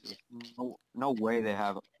abandoned places. No way they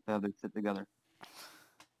have their shit together.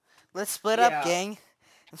 Let's split up, Yeah. gang.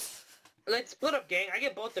 Let's split up, gang. I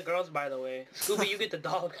get both the girls, by the way. Scooby, you get the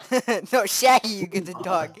dog. No, Shaggy, you get the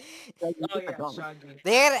dog. Oh yeah, Shaggy.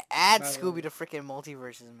 They gotta add By the Scooby way. to freaking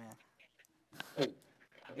multiverses, man.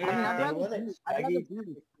 Yeah, Nah, they rather wanted be-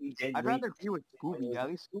 Shaggy... I'd rather be with Scooby. At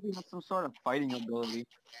least Scooby has some sort of fighting ability.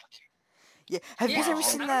 Yeah, have you guys Yeah, ever I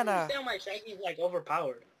seen don't that? understand why Shaggy's like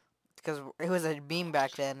overpowered. Because it was a meme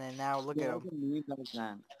back then, and now look at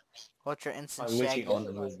him. Ultra I Instant literally Shaggy. own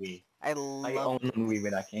the movie. I I love. own the movie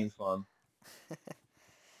where that came from.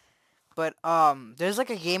 But there's like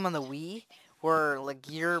a game on the Wii where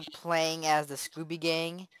like you're playing as the Scooby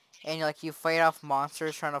Gang, and like you fight off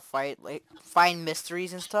monsters trying to find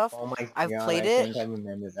mysteries and stuff. Oh my I've god, played I it. think I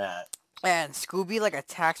remember that. And Scooby like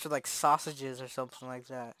attacks with like sausages or something like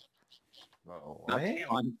that. Bro, That's what?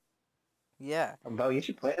 fun. Yeah, Bro, you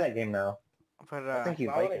should play that game now. but I think you'd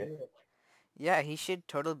Why like would I it. do it? yeah, he should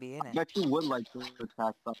totally be in I it. bet you would like to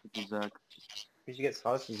attack stuff with Zach. You should get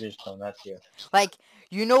sausages thrown at you. Like,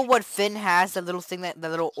 you know what Finn has, the little thing the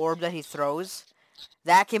little orb that he throws?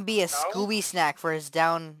 That can be a Scooby snack for his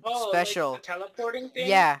down special. Like the teleporting thing?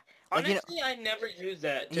 Yeah, like, Honestly, I never use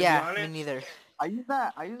that, to be yeah, honest. me neither. I use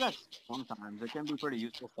that sometimes. It can be pretty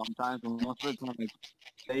useful sometimes, but most of the time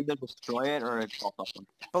they either destroy it or it falls off them.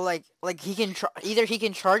 But like he can either he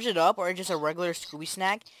can charge it up or just a regular Scooby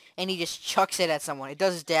snack, and he just chucks it at someone. It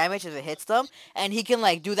does damage if it hits them, and he can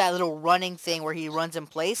like do that little running thing where he runs in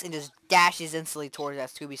place and just dashes instantly towards that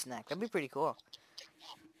Scooby snack. That'd be pretty cool.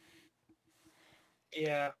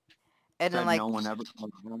 Yeah. And then That like no one ever.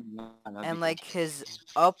 and like his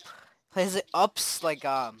ups like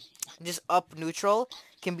just up neutral,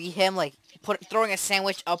 can be him like throwing a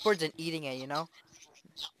sandwich upwards and eating it. You know,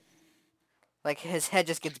 like his head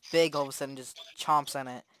just gets big all of a sudden, just chomps on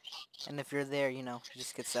it. And if you're there, you know, he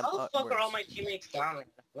just gets them How the fuck are all upwards. my teammates down right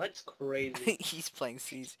now? That's crazy. He's playing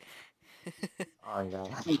Siege. Oh god.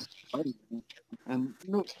 And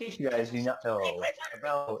no, In case you guys do not know,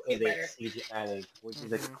 Abel is a Better. Sage addict, which is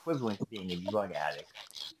Mhm. equivalent to being a drug addict.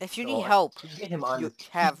 If you So need help, to get him on you this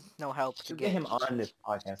have no help to to get get. him on this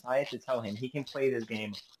podcast, I had to tell him he can play this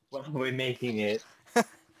game while we're making it. And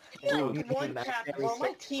Yeah, it would make one him cap, very bro. My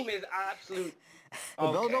sick. team is absolute.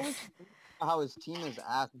 Abel's Okay. always complaining about how his team is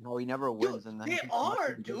ass and how he never Dude, wins, and then they he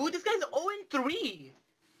are, dude. This guy's 0-3.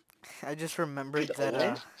 I just remembered He's that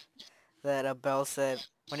Owen? Bell said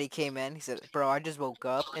when he came in, he said, "Bro, I just woke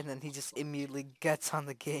up," and then he just immediately gets on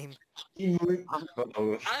the game.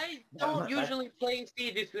 Oh, I don't usually play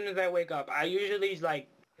Siege as soon as I wake up. I usually like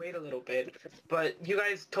wait a little bit. But you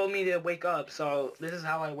guys told me to wake up, so this is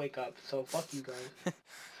how I wake up. So fuck you guys.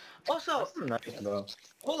 Also, that's nice, bro.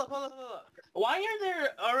 hold up. Why are there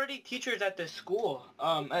already teachers at this school?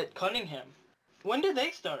 At Cunningham. When did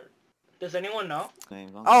they start? Does anyone know?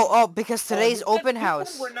 names. Oh, because today's You said- open you said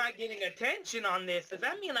house. we're not getting attention on this. Does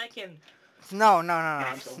that mean I can? No,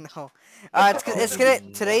 Cancel. no. It's It's gonna gonna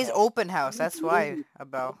be- today's open house. That's why,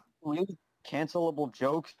 Abel. Really cancelable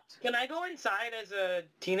jokes. Can I go inside as a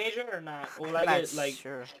teenager or not? Will I I'm not get like?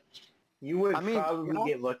 sure. You would I mean, probably yeah.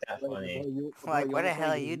 get looked at Wait, funny. Like, what wanna the try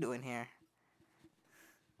hell are and get you in? doing here?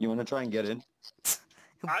 You want to try and get in?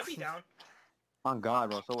 I'd be down. On God,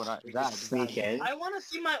 bro. So would I. That Sneak in. I want to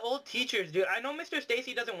see my old teachers, dude. I know Mr.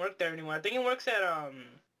 Stacy doesn't work there anymore. I think he works at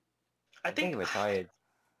I think he retired.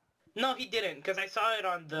 no, he didn't, because I saw it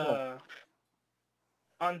on the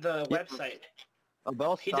Yeah. website.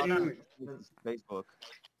 Abel He did stopped not. using Facebook.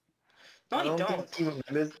 No, I he don't don't. think he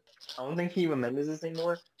remembers. I don't think he remembers this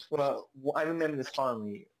anymore. But I remember this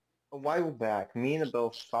fondly. A while back, me and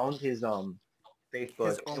Abel found his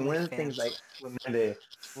Facebook, and one of the things I OnlyFans. remember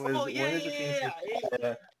was Oh yeah, one of the things yeah,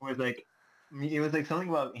 yeah. was like it was like something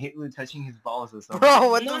about Hitler touching his balls or something. Bro,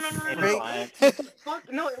 what No, the no, no, no, And no. freak? I- What the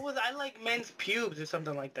fuck? No, it was I like men's pubes or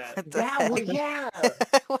something like that. What the that heck? was yeah.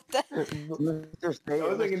 What the? Mr. Stacy, I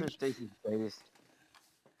was like, Mr. Stacy's face.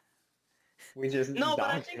 we just No, but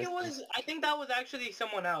I dodged think it. I think that was actually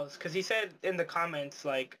someone else, because he said in the comments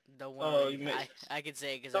like, Don't Oh, worry, you may- I could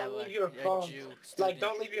say because don't I'm leave your a phone. Jew like student.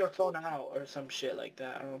 don't leave your phone out or some shit like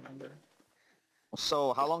that. I don't remember.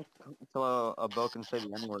 So, how long until Abel can say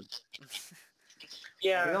the N word?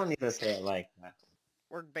 Yeah. We don't need to say it like that.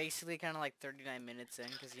 We're basically kind of like 39 minutes in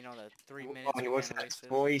because you know the 3 minutes Oh, he we works kind of at wasted.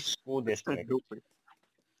 Troy School District.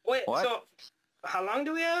 Wait. What? So, how long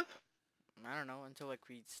do we have? I don't know until like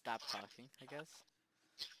we stop talking, I guess.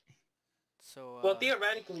 So Well,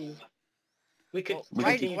 theoretically, we could. well,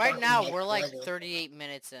 continue right talking now like we're like forever. 38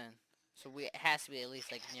 minutes in, so it has to be at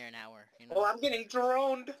least like near an hour. You know. Oh, I'm getting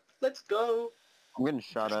droned. Let's go. I'm getting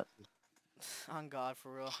shot at. On God,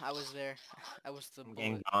 for real, I was there. I was the I'm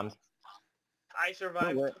getting bullet. bombed. I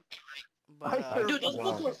survived. Wait, But I Dude, those Wow.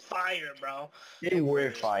 books were fire, bro. They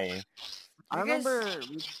were fighting. I You guys- remember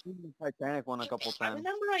we seen the Titanic one a couple I times.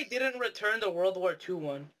 remember I didn't return the World War II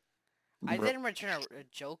one. I Bro. didn't return a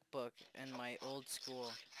joke book in my old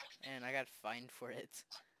school, and I got fined for it.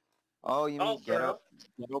 Oh, you Oh, mean for real?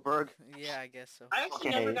 Ghettoberg? Yeah, I guess so. I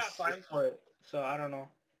actually never got fined for it, so I don't know.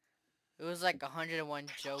 It was like 101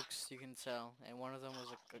 jokes you can tell, and one of them was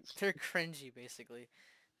like they're cringy basically.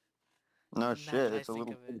 No Now shit, that I it's a think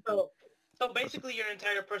little. of it. So basically, your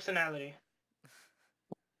entire personality.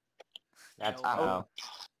 That's No. how.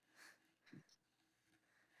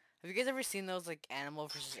 Have you guys ever seen those like animal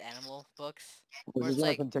versus animal books? We're Or just it's gonna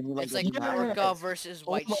like continue like it's this like now? orca versus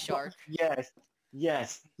Oh white my God, shark.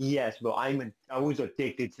 Yes, bro. I was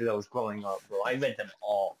addicted to those growing up, bro. I read them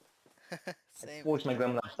all. I Same. forced my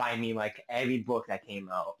grandma to buy me like every book that came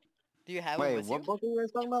out. Do you have it Wait, with what you? book are you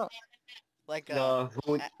guys talking about? Like Who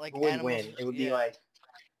would animals. win? It would be Yeah. like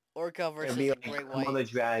Orca it would versus be a like great Komodo white.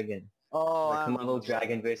 dragon, Oh, like I Komodo remember.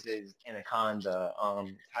 dragon versus anaconda,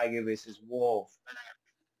 tiger versus wolf,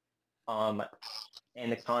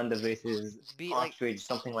 anaconda versus Bee like ostrich,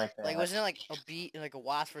 something like that. wasn't it like a bee like a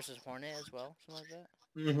wasp versus hornet as well? Something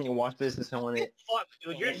like that? Wasp versus hornet. Fuck,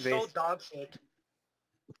 dude, you're so Based- dog shit.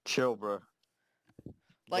 Chill, bro.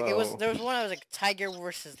 Like it was Bro. there was one that was like tiger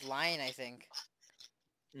versus lion, I think.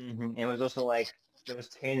 It was also like there was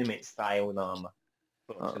tournament style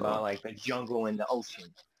books about like the jungle and the ocean.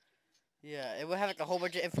 Yeah, it would have like a whole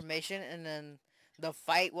bunch of information, and then the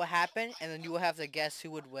fight will happen, and then you will have to guess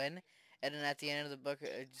who would win, and then at the end of the book,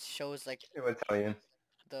 it shows like It would tell you.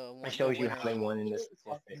 the It shows you winner. how they won in the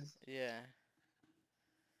statistics. Yeah.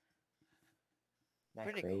 That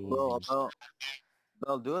Pretty crazy. cool. Bro,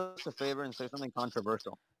 Bell, do us a favor and say something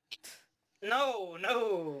controversial. No.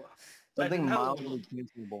 Something No. mildly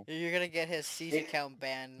questionable. You're gonna get his CC account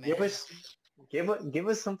banned, man. Give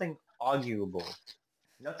us something arguable.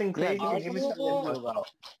 Nothing Yeah, crazy. give us Give us something something arguable.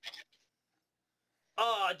 about.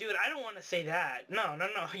 Oh, dude, I don't want to say that. No.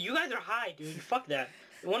 You guys are high, dude. Fuck that.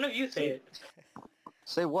 One of you say it.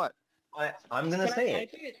 Say what? I'm gonna Can I say type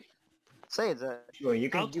it. it? Say it, Zach. Sure, you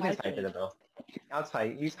I'll can type type it. it though. I'll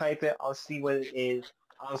type. You type it. I'll see what it is.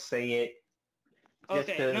 I'll say it. Just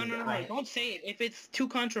Okay. No. because Don't say it if it's too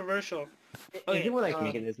controversial. is Okay. it what I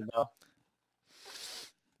think it is, Isabel?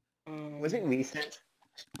 Was it recent?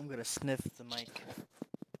 I'm gonna sniff the mic.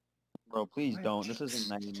 Bro, please don't. This isn't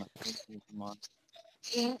 99. Come on.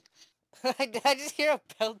 Did I just hear a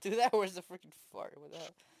bell do that? Or was the freaking fart? What the hell?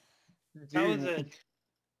 That was Dude, a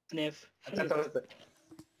sniff. I thought that was the.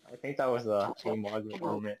 I think that was the Hey Margaret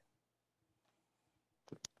moment.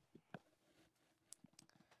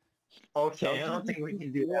 Okay, I don't think we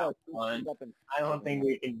can do that one. I don't think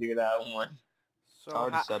we can do that one. So I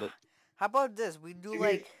already said it. how about this? We do To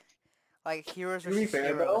be- like heroes to be versus fair,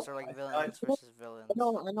 heroes, though, or like I villains thought- versus villains.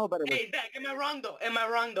 I know better. Hey, Zach, am I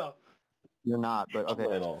wrong though? You're not, but A okay.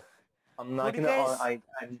 little. I'm Who not do you gonna. guys-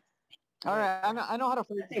 I'm. All right, I know how to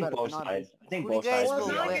phrase I it think better. both I know how to- sides. I think Who do you both guys sides. Well, it's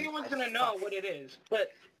to be not like honest. anyone's gonna know what it is,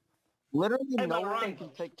 but Literally, Am I no wrong, one can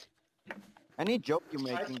though? take any joke you're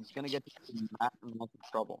making is gonna get you in massive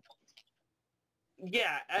trouble.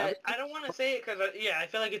 yeah, I don't want to say it because I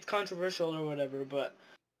feel like it's controversial or whatever, but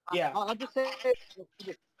yeah. I'll just say.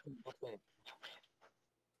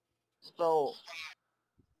 So,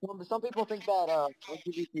 some people think that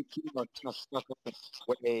LGBTQ are kind of stuck up in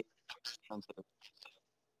way sensitive.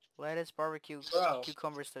 Lettuce, barbecue, Bro.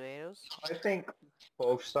 cucumbers, tomatoes. I think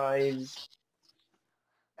both sides,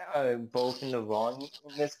 both in the wrong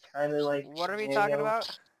in this kind of like. What are we scenario. talking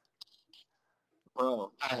about?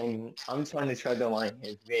 Bro, I'm trying to tread the line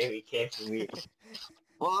here very carefully.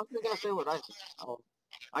 well, I'm just gonna say what I think.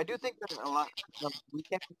 I do think that a lot. We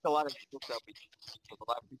can't make a lot of jokes that we because a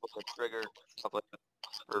lot of people get triggered stuff like that.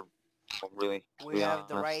 Or well, really, We have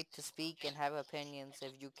the right to speak and have opinions.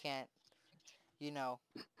 If you can't,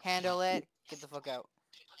 handle it, get the fuck out.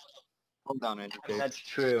 Hold down, Andrew. Tate. That's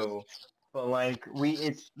true, but like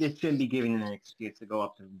it shouldn't be given an excuse to go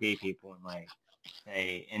up to gay people and like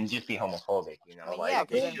say and just be homophobic, you know? I mean, Like yeah,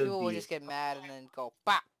 because it then should people will be- just get mad and then go,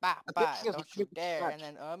 bah, bah, The bah, thing is, don't we you dare. can't- And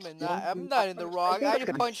then I'm don't not in the wrong. I think just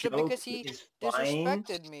a punched him joke because he is fine.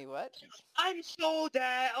 disrespected me. What? I'm so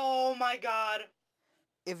dead. Oh my god.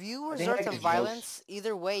 If you I think, resort like, to the jokes- violence,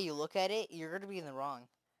 either way you look at it, you're gonna be in the wrong.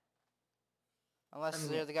 Unless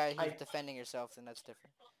you're the guy who's defending yourself, then that's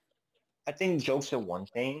different. I think jokes are one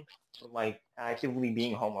thing, but like actively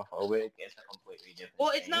being homophobic is a completely different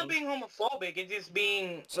Well, it's not thing. being homophobic. It's just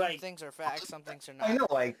being Some like. things are facts, some things are I not.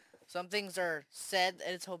 know, like Some things are said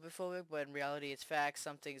and it's homophobic, but in reality it's facts.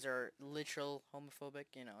 Some things are literal homophobic.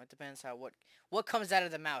 It depends what comes out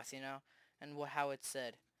of the mouth, and how it's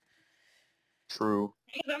said. True.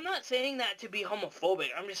 Because I'm not saying that to be homophobic.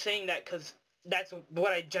 I'm just saying that because that's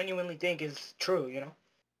what I genuinely think is true. Yeah,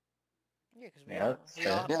 because Yeah, that's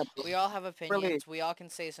fair. Yeah, we all have opinions. really- We all can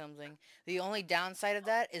say something. The only downside of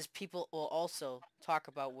that is people will also talk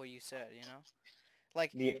about what you said.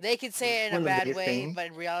 Like they could say it in one a of the bad biggest way, things- but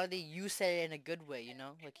in reality, you said it in a good way.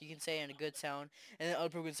 Like you can say it in a good tone, and then other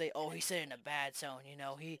people can say, "Oh, he said it in a bad tone."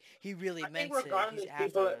 He really I meant think it. regardless, He's after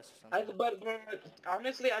people. us or something. But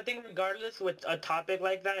honestly, I think regardless with a topic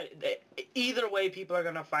like that, either way, people are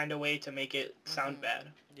gonna find a way to make it sound Mhm.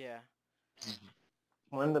 bad. Yeah.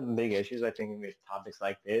 one of the big issues I think with topics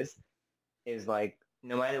like this is like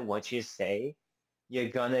no matter what you say, you're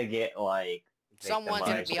gonna get like Someone's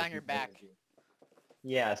gonna victimized be or on your back.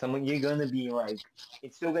 Yeah, you're gonna be like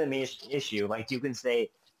it's still gonna be an issue. Like you can say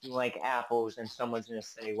you like apples and someone's gonna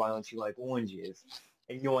say why don't you like oranges?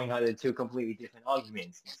 Ignoring how they're two completely different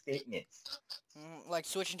arguments and statements. Like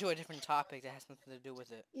switching to a different topic that has nothing to do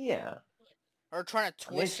with it. Yeah. Or trying to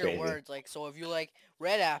I mean, it's twist your crazy. words. Like, so if you like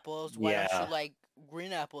red apples, why don't Yeah. you like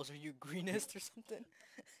green apples? Are you greenist or something?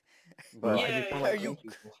 But I Yeah, just don't Are like you-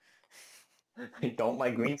 green people. I don't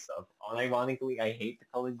like green stuff. Unironically, I hate the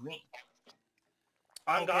color green.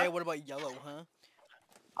 On Okay, God. what about yellow, huh?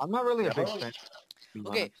 I'm not really a big Yeah. fan. to be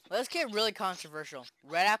Okay, honest. let's get really controversial.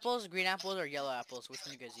 Red apples, green apples, or yellow apples? Which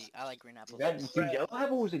one you guys eat? I like green apples. Do yellow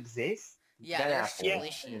apples exist? Yeah, Red they're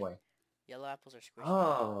apples. squishy. Anyway. Yellow apples are squishy.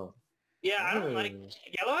 Oh. Yeah, I don't like Ooh.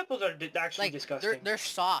 yellow apples are actually Like disgusting. they're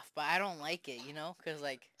soft, but I don't like it. Cause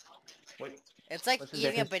like What? it's like What's the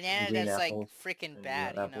eating a difference between banana green that's like apples freaking and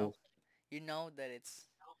bad. red apples? You know that it's.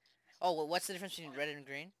 Oh, well, what's the difference between red and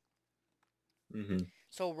green? Mm-hmm.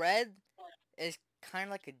 So red is kind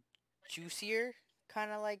of like a juicier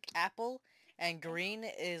kind of like apple, and green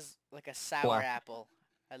is like a sour Black. apple.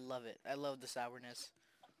 I love it. I love the sourness.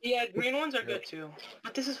 Yeah, green ones are good too.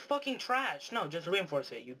 But this is fucking trash. No, just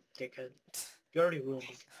reinforce it, you dickhead. You already ruined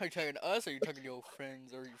it. Are you talking to us, or are you talking to your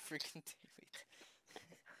friends, or your freaking teammates?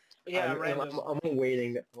 Yeah, I'm random.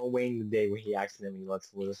 waiting. I'm waiting the day when he accidentally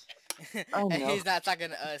lets loose. I And know. he's not talking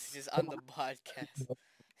to us. He's just on the podcast.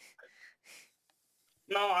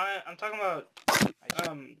 No, I'm talking about,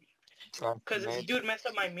 Trash cause this made. dude messed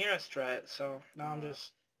up my Mira strat, so now I'm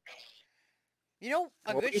just... You know,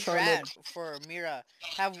 a What good were you talking strat about? for Mira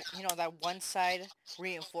have that one side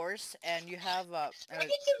reinforced, and you have Can we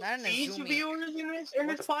get some not an Siege Azumi. viewers in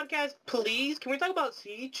this podcast, please? Can we talk about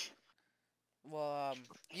Siege? Well,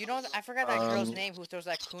 I forgot that girl's Um, name who throws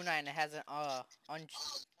that kunai and it has an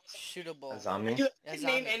unshootable. Azami. Dude, I can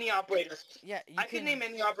name Azami. any operator. Yeah, you I can. can name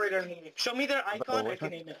any operator in here. Show me their icon, I which can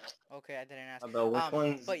one? name it. Okay, I didn't ask. About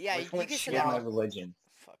But yeah, which you one can say shares my that. religion?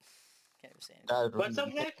 Fuck, can't even say anything. Guys, What's up,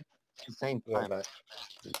 Nick? at the same Yeah, time. but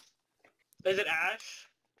Is it Ash?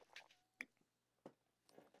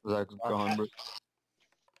 Zach gone, bro.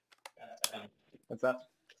 what's up?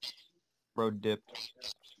 Bro dipped.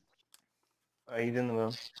 Oh, he's in the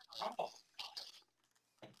room.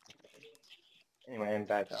 Anyway, I'm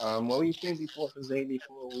back. What were you saying before, Jose?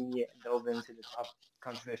 Before we delve into the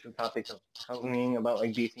controversial topic of Halloween about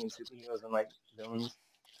like DC and superheroes and like villains?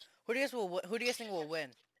 Who do you guys think will win?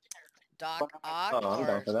 Doc Ock Oh, I'm down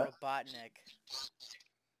or for that. Robotnik?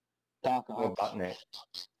 Doc Ock. Robotnik.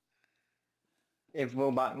 If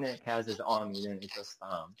Robotnik has his army, then it's just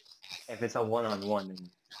if it's a one-on-one, then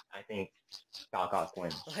I think Doc Ock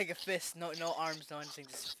wins. Like a fist, no arms, no anything,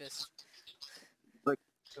 just fist.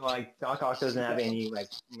 So like Doc Ock doesn't have any like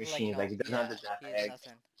machines, like he doesn't have the he has Zaphex.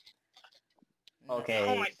 nothing. Okay,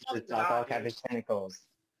 Oh my does fucking Doc God, Ock have dude. his tentacles?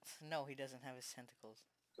 No, he doesn't have his tentacles.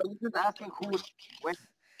 So you're just asking who would win.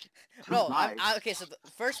 No, Nice. okay. So the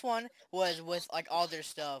first one was with like all their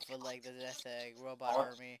stuff, with like the Zetheg, Robot All-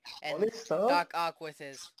 Army, All and this stuff? Doc Ock with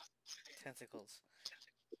his tentacles.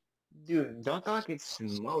 Dude, Doc Ock gets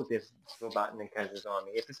smoked if Robotnik has his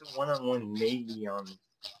army. If it's a one-on-one, maybe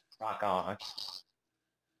Doc Ock.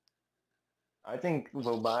 I think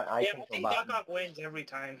I think Doc Ock wins every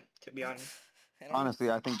time, to be honest. Honestly,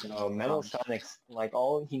 I think. Metal Sonic's like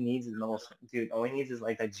all he needs is dude. All he needs is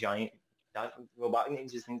like a giant. Robotnik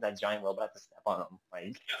just needs that giant robot to step on him.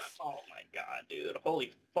 Like, Oh my god, dude.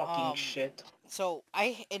 Holy fucking shit. So in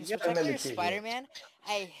You gotta particular remember too, Spider-Man,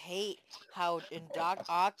 I hate how in Doc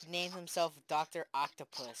Ock names himself Doctor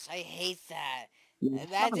Octopus. I hate that.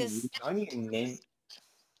 That just I don't even name.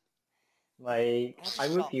 Like, That's I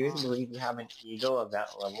just refuse so to believe you have an ego of that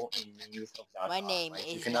level in the use of Doc my Ock. name Like,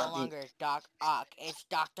 you is no cannot longer Doc Ock. It's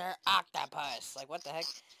Doctor Octopus. Like what the heck?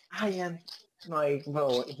 I am like,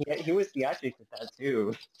 bro. He was theatric with that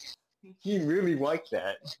too. He really liked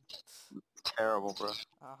that. Terrible, bro.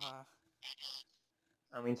 Uh-huh.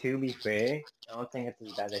 I mean, to be fair, I don't think it's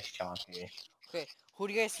as bad as Shocker. Okay, who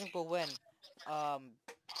do you guys think will win?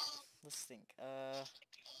 Let's think.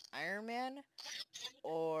 Iron Man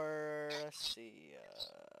or let's see.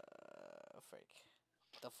 Freak,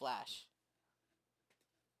 the Flash.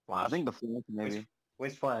 Flash. I think the Flash maybe.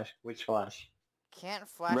 Which Flash? Which Flash? Can't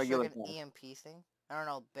Flash Regular like an Flash. EMP thing? I don't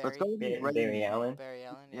know. Let's go with Barry regular. Allen. Barry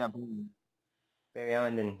Allen. Yeah. Barry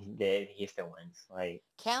Allen, then he still wins. Like,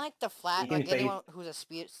 Can't like the Flash, You can like say- anyone who's a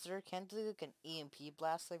speedster, can't do like an EMP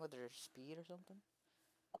blast thing with their speed or something?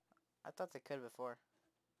 I thought they could before.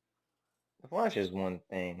 the Flash is one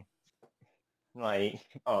thing. Like,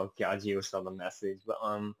 oh god, you saw the message, but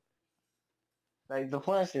like the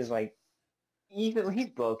Flash is like, he's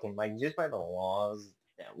broken. Like just by the laws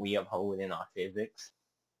that we uphold in our physics,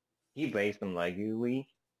 he breaks them regularly.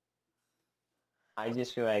 I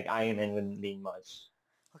just feel like Iron Man wouldn't be much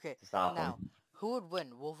Okay, to stop now him. who would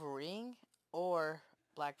win, Wolverine or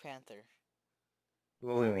Black Panther?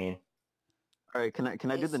 Wolverine. All right, can I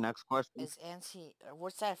do Is- the next question? Is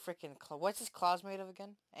what's that freaking what's his claws made of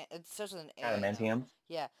again? It starts with an A. Adamantium.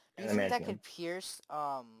 Yeah. Do you think that Adamantium. could pierce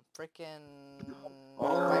freaking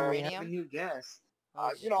Oh, we have a vibranium? new guest.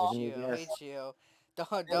 Oh, you know- Gio, hey Gio.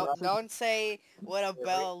 Don't say what a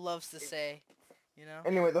Bella loves to say. You know?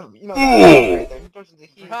 Anyway, he goes to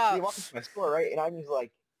he Bruh. walks into my store, right? And I'm just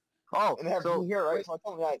like, Oh, and they have so blue hair, right? wait, So I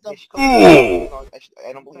told him that they should come.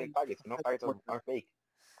 I don't believe in faggots. No faggots are fake.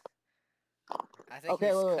 I think Okay,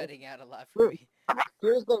 he's wait. cutting out a lot for me.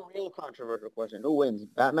 here's the real controversial question: who wins,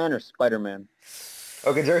 Batman or Spider-Man?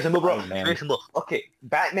 Okay, it's very simple, bro. Spider-Man. Very simple. Okay,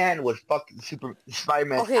 Batman was fucking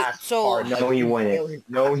Spider-Man's Okay, ass so- hard. No, he wouldn't.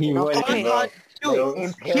 No, he No, wouldn't. okay. bro. Yo, He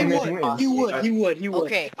impairment would. He would. He would. He would.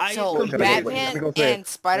 Okay, I so Let me Batman go through it. and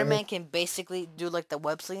Spider-Man can basically do like the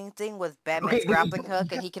web slinging thing with Batman's Okay, grappling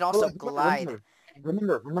hook, and he can also glide.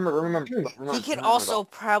 Remember. He can also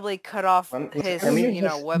probably cut off his, let me you know,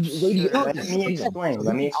 just- web. Let me explain.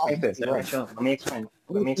 Let me explain this. Let me explain.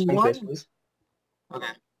 Let me explain this, please. Okay.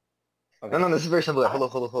 Okay. No, this is very simple.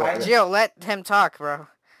 Hold on. Jill, let him talk, bro.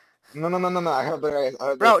 No. I have better.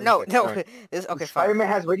 Bro, no. Alright. This okay, fine. Spider-Man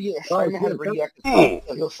has radioactive.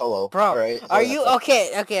 He'll solo. Bro, Alright, are so you that's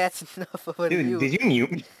okay? Okay, that's enough of Dude, you. did you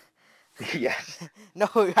mute me? it. Yes. No,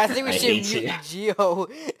 I think we I should hate mute Gio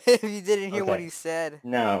if you didn't hear what Okay. he said.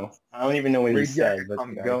 No, I don't even know what he said, but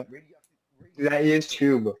go. That is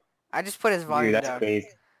true, bro. I just put his volume Dude, that's down. crazy.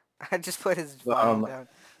 I just put his Well, volume down.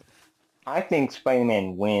 I think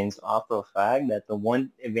Spider-Man wins off the fact that the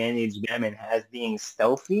one advantage Batman has being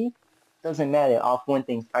stealthy doesn't matter off one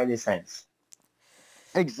thing, Spider Sense.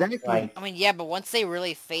 Exactly. Like, I mean, yeah, but once they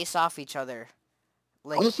really face off each other,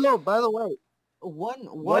 like, Also, by the way, one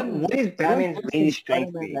what is Batman's punch greatest from strength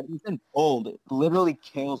Spider-Man be? that isn't bold literally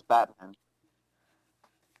kills Batman.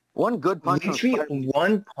 One good punch from Literally, Spider-Man.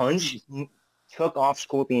 one punch took off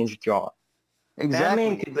Scorpion's jaw. Exactly.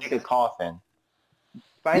 Batman could break a coffin.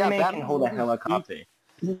 Spider-Man can Batman hold a really helicopter.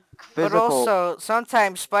 but physical. also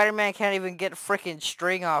sometimes Spider-Man can't even get freaking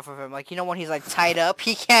string off of him. Like, you know, when he's like tied up,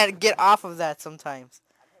 he can't get off of that sometimes.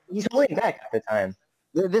 He's holding back at the time.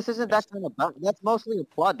 This isn't that kind of that's mostly a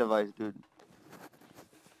plot device, dude.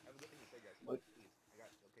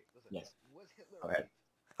 Yes. Okay.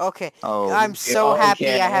 Okay, Oh, I'm so happy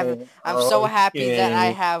I have. Okay, I'm so happy that I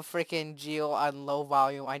okay. have freaking Gio on low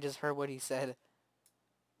volume. I just heard what he said.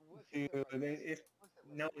 Dude,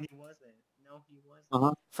 no, he wasn't. No, he wasn't.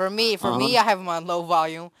 uh-huh. For me, I have him on low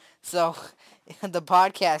volume, so the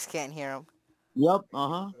podcast can't hear him. Yep,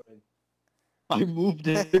 uh-huh. I moved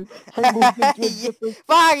it. I moved it to a Yeah, different.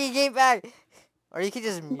 fuck, he came back. Or you could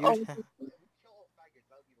just mute him.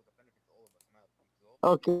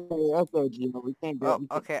 Okay, Gino, we can't Oh, go.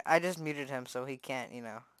 okay, I just muted him so he can't, you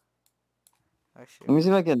know. Oh, shoot. Let me see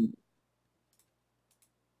if I can.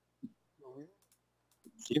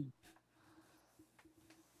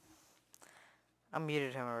 I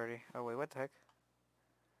muted him already. Oh, wait, what the heck?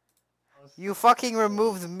 You fucking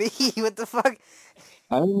removed me. What the fuck?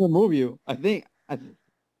 I didn't remove you. I think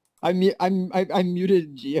I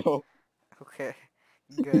muted Gio. Okay,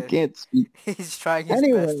 He good. can't speak. He's trying his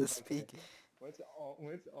best to speak.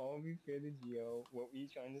 Let's all be fair to Gio. What were you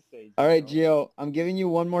trying to say? All right, Gio, I'm giving you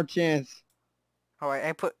one more chance. Oh, wait,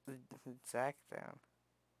 I put Zach down.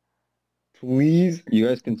 Please. You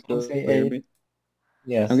guys can still Say hear A. me.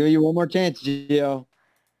 Yes. I'm giving you one more chance, Gio.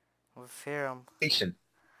 We'll fear him. Patient.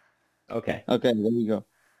 Okay. Okay, there you go.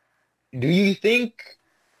 Do you think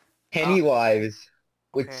Pennywise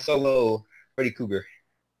would Okay. solo Freddy Krueger?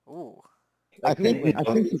 Ooh. I think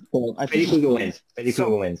he's cool. I Freddy think Krueger wins. Freddy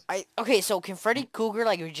Krueger wins. Okay, so can Freddy Krueger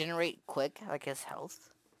like regenerate quick, like his health?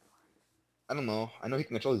 I don't know. I know he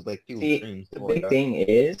can control his like See, dreams. the big thing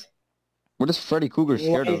is What is Freddy Krueger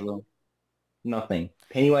scared of though? nothing.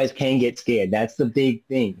 Pennywise can get scared. That's the big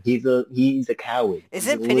thing. He's a coward. He's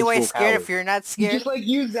Isn't a Pennywise literal scared coward. if you're not scared? Just like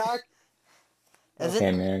you, Zach.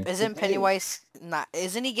 Okay, man. Isn't Pennywise not?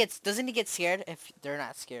 Doesn't he get scared if they're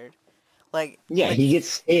not scared? Like Yeah, like, he gets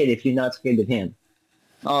scared if you're not scared of him.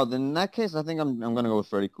 Oh, then in that case, I think I'm gonna go with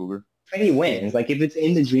Freddy Krueger. Freddy wins. Like if it's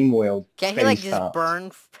in the dream world, Can't he Freddy like just stops.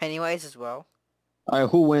 burn Pennywise as well? All right,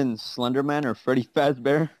 who wins, Slenderman or Freddy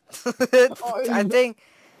Fazbear?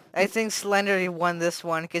 I think Slender won this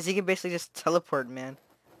one because he can basically just teleport, man.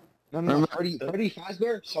 No. Freddy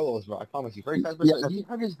Fazbear solos, bro. I promise you. Freddy Fazbear. Yeah. You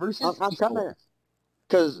heard his verses? I'm He coming. solos.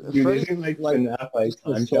 Because Dude, Freddy isn't like like FNAF like is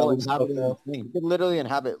the time soul travel stuff inhabiting now? thing. He could literally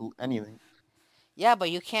inhabit anything. Yeah,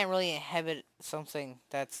 but you can't really inhabit something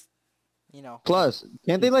that's, you know. Plus,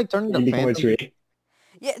 can't they like turn And into become a phantom? tree.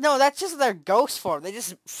 Yeah, no, that's just their ghost form. They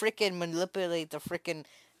just freaking manipulate the freaking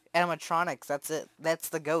animatronics. That's it. That's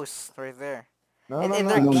the ghosts right there. No. And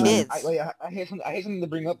they're kids. I have something to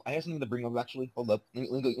bring up. Actually. Hold up.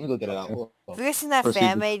 Let me go get it out. Hold up. Have you guys seen that Proceed.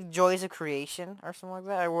 fan made Joys of Creation or something like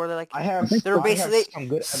that? Or where they're like, I have they're I have basically some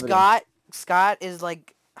good evidence. Scott is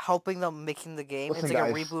like helping them making the game. Listen, it's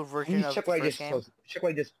like guys, a reboot version please of check the what I first just game. posted. Check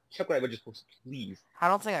what I just posted, please. I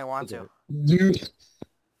don't think I want to. Dude,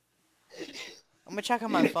 I'm gonna check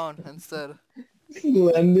on my phone instead.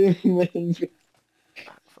 Slenderman.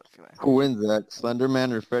 Fuck, Who wins that,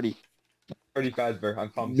 Slenderman or Freddy? Freddy Fazbear, I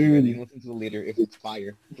promise Dude. you. Listen to it later if it's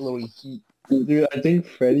fire. Literally heat. Dude, I think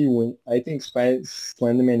Freddy wins. I think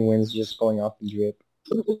Slenderman wins just going off the drip.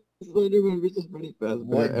 Slenderman versus Freddy Fazbear.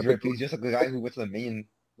 What drip? He's just like the guy who went to the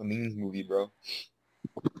Minions movie, bro.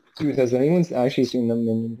 Dude, has anyone actually seen the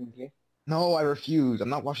Minions movie? No, I refuse. I'm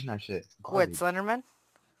not watching that shit. What, Garbage. Slenderman?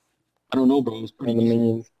 I don't know, bro. It's Or pretty the decent.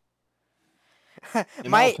 Minions?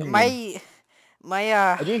 In my my opinion. my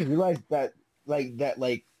I just realized that my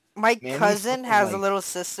Manny cousin fucking, has a like- little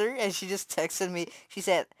sister, and she just texted me. She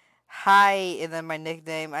said, "Hi," and then my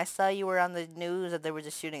nickname. I saw you were on the news that they were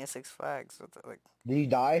just shooting at Six Flags. What the, like, Did you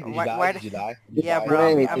die? Did you Why- die? why Did d- you die? Did you yeah, die?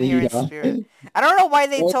 bro, Wait, I'm did here he in die? spirit. I don't know why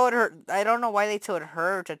they What? told her. I don't know why they told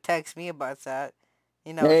her to text me about that.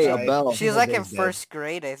 You know, Hey, I- Abel. she was like in Jose's dead. first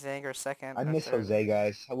grade, I think, or second. I or miss third. Jose,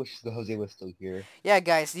 guys. I wish the Jose was still here. Yeah,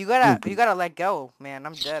 guys, you gotta let go, man.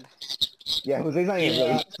 I'm dead. Yeah, Jose's not even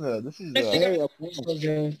Yeah. real. This is Hey, Abel.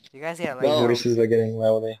 Okay. You guys gotta let My Well- go. voices are getting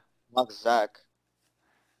louder. Not Zach.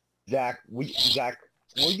 Zach. Zach,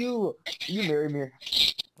 will you marry me?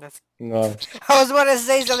 No. I was about to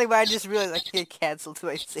say something, but I just realized I get canceled if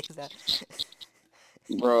I say that.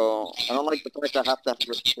 Bro, I don't like the fact I have to have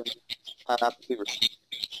respect. I have to be respected.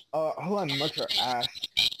 Hold on, much her ass.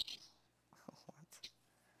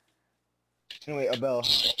 Anyway, Abel.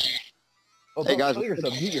 Oh, Hey, guys. kill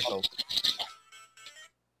yourself. Mute yourself.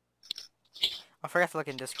 I forgot to look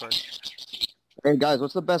in Discord. Hey, guys,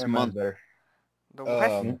 what's the best Never mind, month? better. The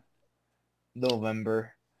what?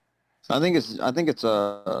 November. I think it's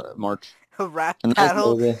March. Rap And that's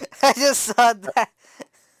battle. Okay. I just saw that.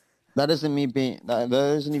 That isn't me being that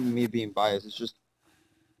isn't even me being biased. It's just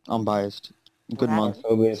unbiased. Good What month.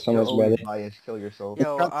 October is so You're much always better. biased. Kill yourself.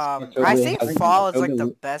 Yo, October I think has- fall is like October-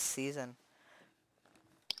 the best season.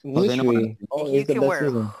 Literally. Oh, you it's the can best wear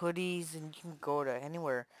season. hoodies and you can go to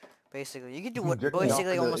anywhere. Basically, you can do You what, jerking off basically to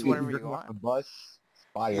the- almost you whatever you jerking off want. the bus.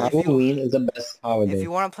 Fire. If you- Halloween is the best If holiday.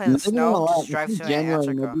 you want to play in the Not even gonna snow, lie, just drive I think to January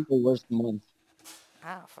may Antarctica. be the worst month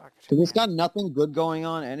Ah, fuck. because it's got nothing good going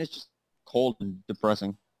on and it's just cold and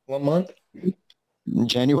depressing. What month?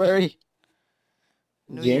 January,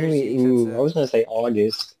 New Year's January. Eve, Ooh, that's I it. was gonna say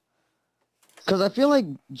August. because I feel like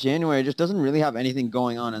January just doesn't really have anything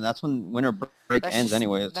going on, and that's when winter break That's ends just-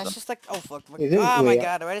 anyways. That's just like, oh fuck. Is it? Oh my Wait,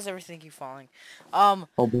 god, why does everything keep falling? Oh,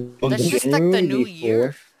 That's just like the January new before?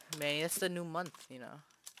 year, man. It's the new month, you know.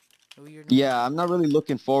 New year. New yeah, I'm not really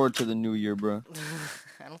looking forward to the new year, bro.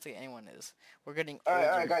 I don't think anyone is. We're getting All older.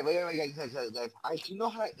 right, guys, wait, guys. I do know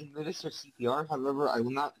how to administer CPR. However, I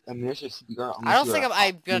will not administer CPR. I don't think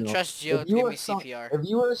I'm you gonna know, trust Gio if to you give were me some- CPR. If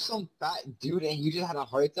you were some fat dude and you just had a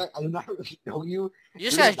heart attack, I do not really know you. You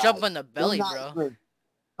just you're gotta jump not- on the You're belly, not bro. even-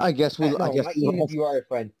 I guess we. No, I guess not we even all- if you are a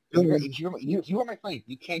friend. You're- If you are my friend,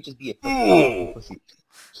 you can't just be a pussy.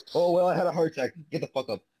 Oh well, I had a heart attack. Get the fuck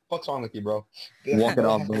up. What's wrong with you, bro? Walk it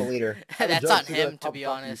off, bro. bro. Later. I have a That's drug on to get him, to top be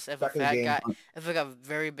off you. honest. If a Back in the fat game. guy, if like a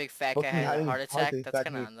very big fat guy Fucking has a having heart attack, that's back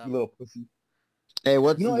kind of in on the- them. you little pussy. Hey,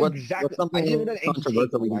 what's You know what's exactly. what's something I didn't know that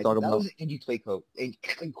controversial we can talk That about? was an Angie Tway quote.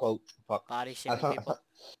 Quote. Fuck. Body I shaming thought, people.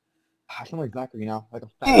 I sound like Zachary now, like a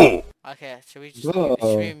fat. Okay, should we just Whoa.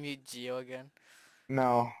 should we mute Gio again?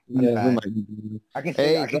 No, Yeah, We bad. might- I can say.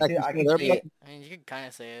 Hey, I can Zach, say. you I still can there, say bro? it. I mean, you can kind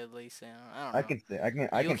of say it at least. You know, I don't know. I can say. I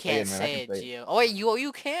you can can't say say it, it, man. I can say Gio. Oh wait,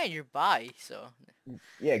 you can. You're bi, so.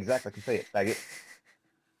 Yeah, exactly. I can say it. Faggot.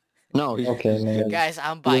 No, he's Okay, man. Guys,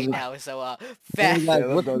 I'm bi Listen. now, so Hey, fat. Yeah, guys,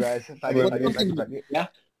 let's go, guys. Faggot.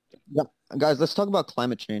 what- Faggot. guys, let's talk about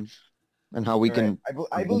climate change and how we All can. right.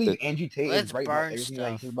 I believe Andrew Tate Let's is right about burn everything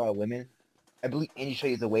that he stuff. says about women. I believe Andrew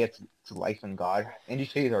Tate is the way to life and God. Andrew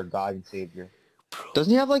Tate is our God and Savior.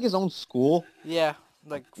 Doesn't he have like his own school? Yeah,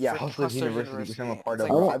 like Yeah, frick- Hustlers University, which I'm a part It's of.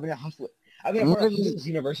 like- Bro. I've been at Hustler. I've been a I'm part of not even- Hustlers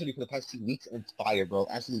University for the past 2 weeks, and it's fire, bro.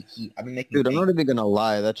 Absolute heat. I've been making. Dude, I'm bank. not even gonna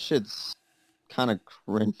lie. That shit's kind of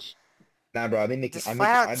cringe. Nah, bro. I've been making. Just I've flat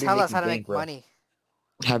out been tell us making how to bank, make bro. money.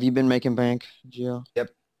 Have you been making bank, Gio? Yep.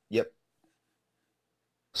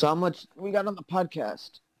 So how much we got on the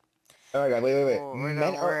podcast? All right, guys. Wait. Oh, we're Men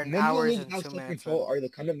gonna- we're in men who hours need and have 2 minutes self-control in. are the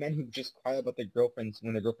kind of men who just cry about their girlfriends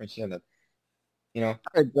when their girlfriends cheat on them. You know.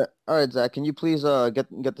 All right, Zach. Can you please get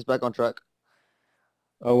this back on track?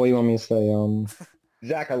 Oh, what do you want me to say?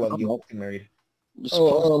 Zach, I love you. Get married. Just Who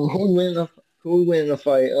would win in a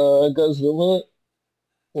fight? Godzilla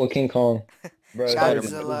or King Kong? Bro,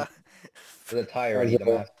 Godzilla. the tire, you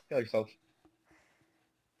dumbass. Kill yourself.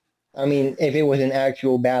 I mean, if it was an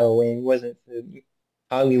actual battle and it wasn't a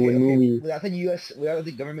Hollywood movie, Without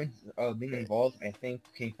the government being involved, I think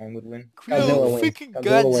King Kong would win. No, Godzilla wins. freaking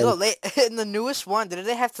Godzilla Godzilla. In the newest one, did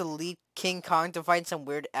they have to lead King Kong to find some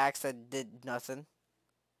weird axe that did nothing?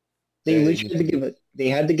 they Yeah, literally had to they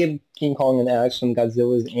had to give King Kong an axe from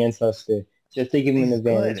Godzilla's ancestor just to give him an He's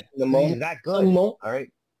advantage. good. The He's moment, that the, good. mo- All right.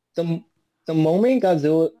 the moment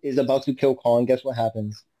Godzilla is about to kill Kong, guess what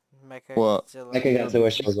happens? Mecha What? Godzilla. Mecha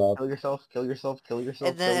Godzilla shows up. Kill yourself.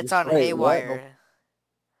 And then kill it's on yourself. Wait, what? haywire.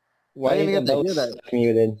 Why didn't is even the get to bell hear that. still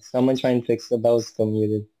muted? Someone try and fix the bell still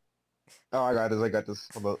muted. Oh, I got this.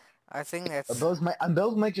 Hold up. I think that's... Bell's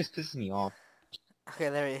mic just pisses me off. Okay,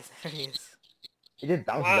 there he is. There he is. It just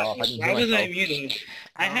bounces Why, off. I can why hear was I myself. muted?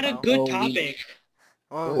 I don't had a know. good Oh, topic.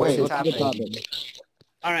 Oh, Wait, what's Wait, the what's the topic? topic?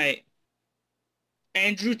 Alright.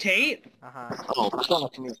 Andrew Tate Uh-huh. Oh,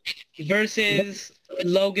 fuck me. versus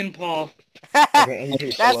Logan Paul. Okay, and you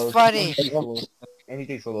take That's solos. funny. And you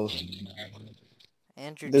take solos.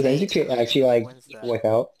 Andrew Does Andrew Tate Tate actually like wins that. work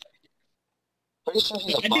out? Pretty sure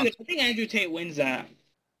he's a I boxer. think Andrew Tate wins that.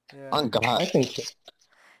 Yeah. On I God. think so.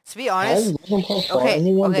 To be Has honest, Logan Paul fought okay,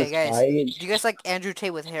 anyone okay, guys. besides- Do you guys like Andrew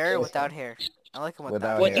Tate with hair or without hair? I like him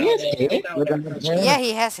Without without hair. hair. Without Yes, hair. Without hair. Yeah,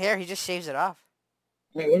 he has hair. He just shaves it off.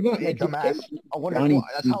 Wait, what about Yeah, Andrew dumbass. Tate? I wonder. Johnny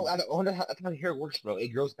Well, that's how hair works, bro. It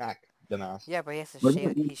grows back, dumbass. Yeah, but he has to What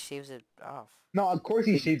shave. about- He shaves it off. No, of course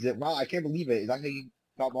he shaves it. Wow, I can't believe it. Is that how you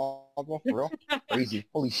got ball for real? Crazy.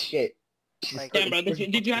 Holy shit. Like- Damn, bro,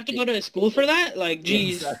 did you have to go to school for that? Like,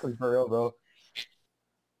 jeez. Exactly, for real, bro.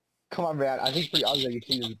 Come on, man. I think it's pretty obvious that you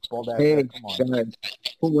see this bald ass Hey, head. Come on. guys,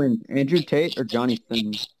 who wins, Andrew Tate or Johnny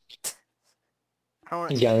Sins?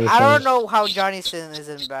 Johnny I don't Sins? know how Johnny Sin is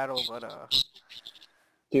in battle, but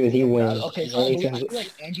Dude, he Oh, wins. God. Okay, so Johnny I Sins- feel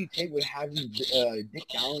like Andrew Tate would have him dick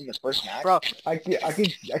down in the first match. bro, I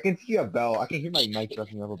can see a bell. I can hear my mic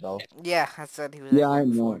pressing up a bell. yeah, I said he was. Yeah, I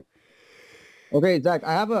in know. before. Okay, Zach,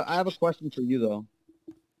 I have a question for you though.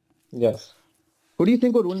 Yes. Who do you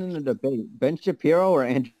think would win in the debate, Ben Shapiro or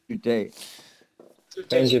Andrew Tate?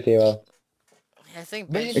 Ben Shapiro. I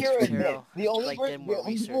think Ben Ben Shapiro is Shapiro the only like person, did more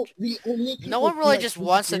research. the only No one really just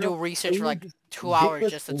wants to do research for like 2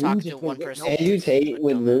 hours just to talk to one person. Andrew It's Tate like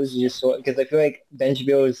would dumbass. lose just so because I feel like Ben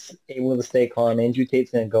Shapiro is able to stay calm. Andrew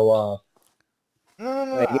Tate's gonna go off. No.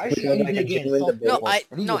 Like, I if see we go Andrew back Tate and getting genuine self- debate.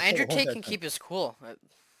 No, Well, Andrew hold Tate on. can keep his cool.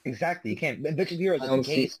 Exactly, you can't. Ben Shapiro is I the don't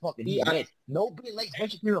see- gayest fucking. He is. Nobody likes Ben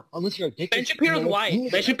Shapiro unless you're addicted. Ben Shapiro's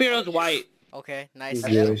white. Ben Shapiro's white. Okay, nice.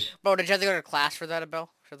 He's Jewish. Bro, did you have to go to class for that, Abel?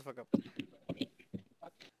 Shut the fuck up.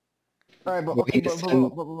 Alright, but Well, okay, he's-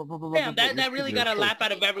 Damn, that really got a laugh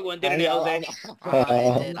out of everyone, didn't it, Jose?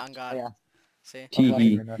 I did, on God. Yeah. See?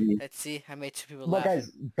 T. Let's see, I made 2 people Look, laugh.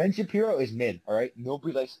 guys, Ben Shapiro is mid. All right,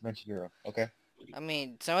 nobody likes Ben Shapiro. Okay. I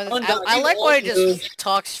mean, some of this, On God, I you like when I also- just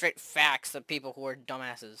talk straight facts to people who are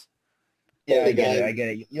dumbasses. Yeah, I get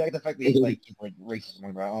it. You like the fact that he's like racist,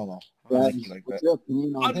 bro. I don't know. I don't think you like What's that. your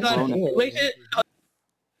opinion on On God, Corona? wait,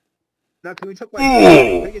 Now, can we talk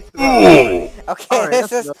about biggest Okay, Alright, this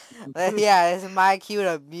that's is, yeah, this is my cue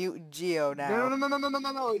to mute Geo now. No.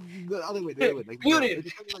 The other way. Like, Mute it.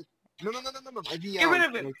 it's like, no. Like the, Get rid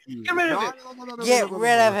of him. Get rid of him. No. Get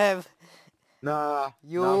rid of him. Nah.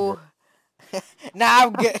 You. Now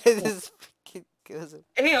I'm good. This fucking goes.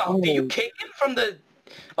 Hey, did you kick him from the...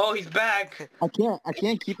 Oh, he's back. I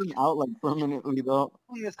can't keep him out like permanently though.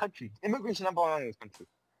 In this country, immigration not allowed in this country.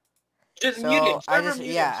 Just So mute him. I Server just,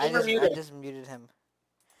 mute yeah, him. Server mute I him. just muted him.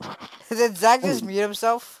 Did Zach just mute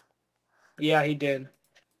himself? Yeah, he did.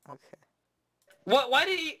 Okay. What? Why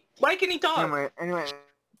did he... Why can he talk? Anyway.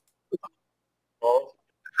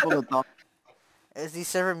 Is the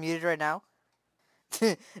server muted right now?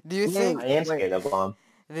 Do you think? I am scared of him.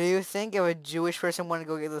 Do you think if a Jewish person wanted to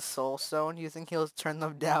go get the Soul Stone, you think he'll turn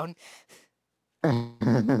them down? I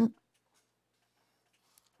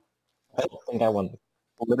don't think I won.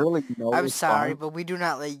 Literally no I'm sorry, response. but we do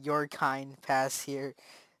not let your kind pass here.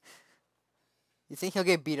 You think he'll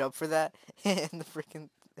get beat up for that in the freaking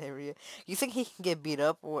area? You think he can get beat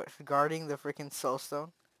up guarding the freaking Soul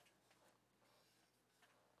Stone?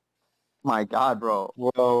 My God, bro.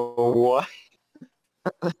 Whoa,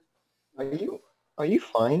 what? Are you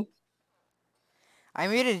fine? I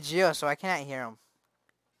muted Gio, so I cannot hear him.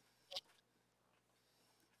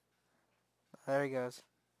 There he goes.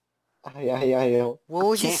 Yeah. What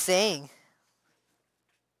was he saying?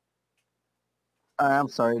 I'm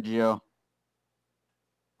sorry, Gio.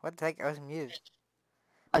 What the heck? I was muted.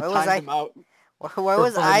 I Why was timed I- him out. Why for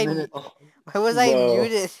was 5 I? minutes. Why was I Whoa.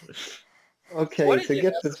 muted? Okay, What is to it?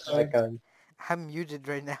 get this back on. I'm muted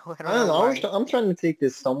right now. I I don't don't know know. why. I'm trying to take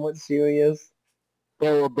this somewhat serious.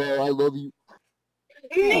 Bro, I love you.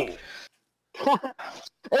 Nick,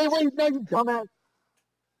 Hey, wait, no, you dumbass.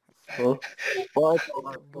 Huh? What?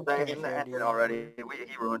 Okay, fair deal. already. He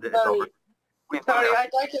ruined it. It's over. sorry,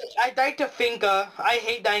 I died to Finka. I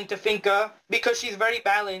hate dying to Finka because she's very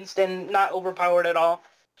balanced and not overpowered at all.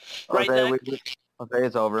 Right, Zach? Okay,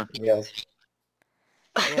 it's over. Yes.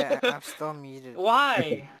 Yeah, I'm still muted.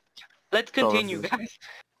 Why? Let's continue, guys.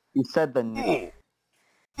 You said the name.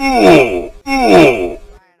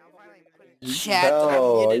 Chat that I'm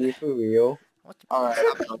No, are muted. you for real? Alright,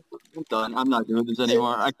 I'm done. I'm not doing this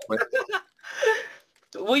anymore. I quit.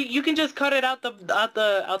 Well, you can just cut it out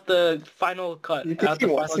the final cut. You think Out he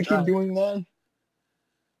the wants final to keep drive. doing that?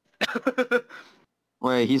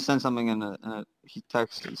 Wait, he sent something he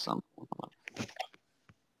texted something.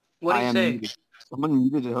 What I did he am say? muted.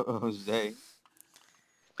 Someone muted Jose.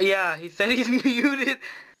 Yeah, he said he's muted.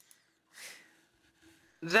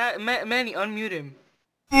 Manny, unmute him.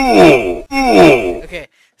 Okay,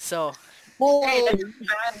 so Hey, that's a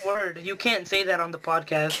bad word. You can't say that on the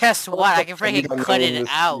podcast. guess what? I can You freaking don't cut know it this.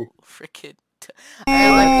 out. Freaking.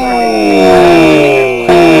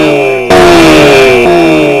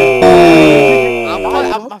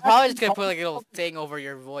 I'm probably just gonna put like a little thing over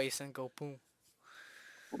your voice and go boom.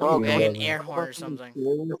 Okay. Like an air horn or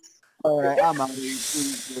something. Alright, I'm out of here.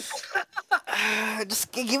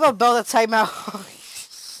 Just give a bell a timeout.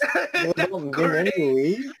 Did Manny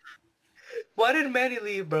leave? Why did Manny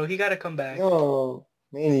leave, bro? He gotta come back. No,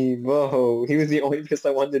 Manny, bro. He was the only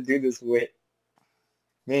person I wanted to do this with.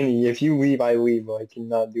 Manny, if you leave, I leave, bro. I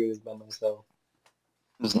cannot do this by myself.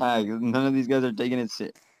 Zach, none of these guys are taking it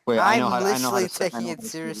serious. Wait, I know I'm how literally to say taking it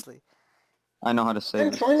seriously. I know how to say I'm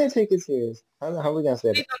this. trying to take it serious. How are we gonna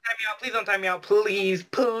say Please it? don't time me out. Please don't time me out. Please,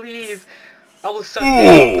 please. I will suck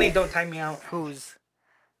this. Please don't time me out. Who's?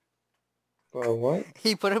 Bro, what?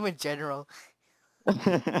 He put him in general.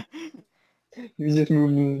 You just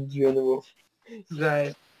moved in general.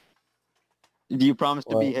 Guys. Do you promise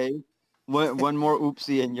to What? behave? One more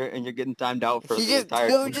oopsie and you're getting timed out for He the just entire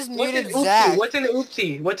who thing. just What's an muted oopsie? Zach. What's an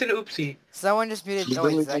oopsie? What's an oopsie? Someone just muted. Oh,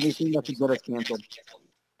 Literally wait, Zach. anything that could get us canceled.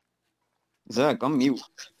 Zach, I'm mute.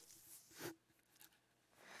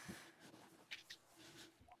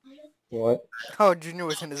 What? Oh, Junior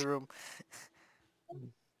was in his room.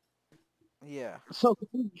 Yeah. So can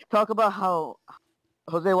we talk about how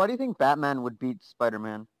Jose, why do you think Batman would beat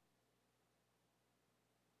Spider-Man?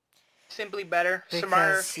 Simply better.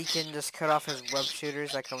 Smarter. Because he can just cut off his web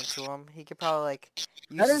shooters that come to him. He could probably like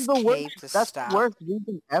use That is his the cape worst. to That's stop. the worst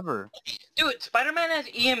reason ever. Dude, Spider-Man has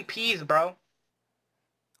EMPs, bro.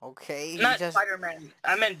 Okay, he Not just Spider-Man.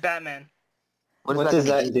 I meant Batman. What does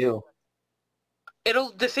gonna that do?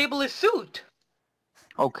 It'll disable his suit.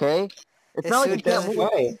 Okay. It's His not like suit he can't doesn't- move.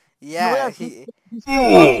 Why? yeah. he-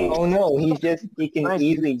 He Oh no, he can Right.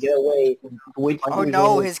 easily get away. Which oh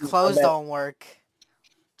no, his clothes don't work.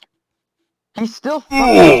 He's still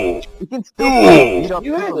fucking. He can still fucking beat up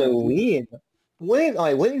You guys people. are weird.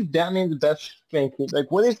 What is Batman's best strength?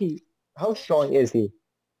 Like, what is he? How strong is he?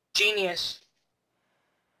 Genius.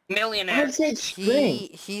 Millionaire. I'd say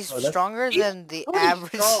strength. He's Oh, that's- stronger than the pretty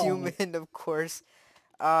average strong. human, of course.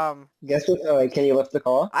 Guess what? Can you lift the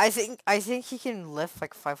car? I think he can lift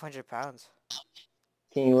like 500 pounds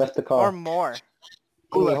Can you lift the or car? more.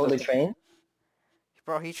 Can you hold the train?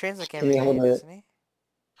 Bro, he trains like Can every you day, hold it? doesn't he?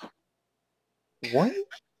 What?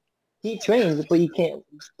 He trains, but you can't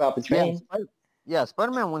stop a train. Yeah,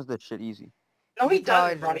 Spider-Man wins this shit easy. No, he He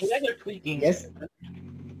doesn't, bro. probably You guys are tweaking. Yes.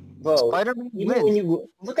 Bro, Spider-Man even wins. when you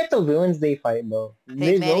look at the villains they fight, bro.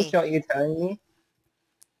 There's no Manny. shot you're telling me.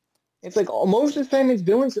 It's like most of the time his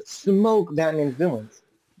villains smoke Batman's villains.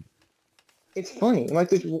 It's funny. Like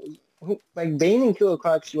Bane and Killer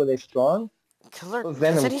Croc sure they're strong. Killer. But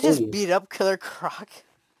Venom Doesn't he just please. beat up Killer Croc?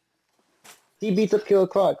 He beats up Killer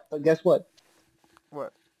Croc, but guess what?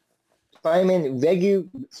 What? Spider-Man,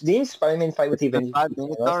 didn't Spider-Man fight with the It's been Avengers? 5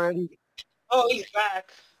 minutes already. Oh, he's back.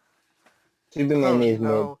 Superman Oh, is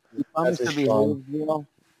no. He promised That's to a strong. behave, you know?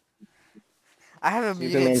 I haven't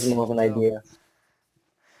muted. Superman's more of an idea.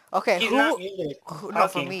 Okay, He's who? not muted. No, for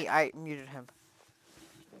Talking. me, I muted him.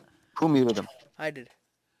 Who muted him? I did.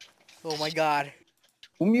 Oh my god.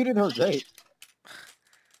 Who muted Jose?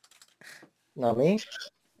 Not me.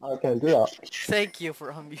 I can't do that. Thank you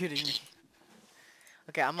for unmuting me.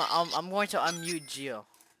 Okay, I'm going to unmute Gio.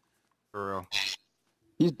 For real.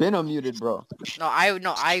 He's been unmuted, bro. No, I had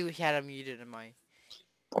unmuted in my.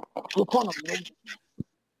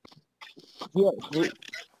 Yeah,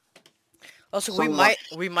 Also, So,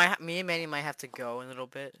 me and Manny might have to go in a little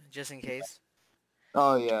bit, just in case.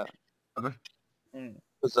 oh yeah. Okay.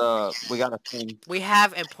 Cause we got a thing. We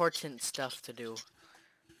have important stuff to do.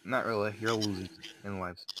 Not really. You're losing in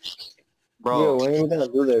life. Bro. Yo, when are we gonna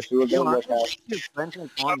do this? We were Yo, gonna look aren't at. your friends like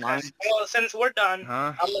Okay. online? Well, since we're done,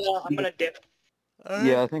 Huh? I'm gonna dip.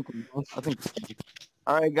 Yeah, I think.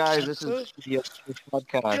 All right, guys, this is the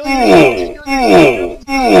podcast.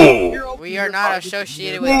 We are not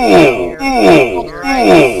associated with. Alright.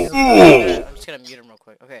 I'm just gonna mute him real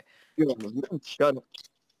quick. Okay. Shut up.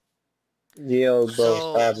 Yo, bro,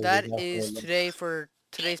 So stop it. that It's not is funny. today for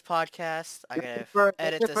today's podcast. I gotta For-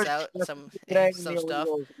 edit that's it this for- out, that's some it for today, some the stuff.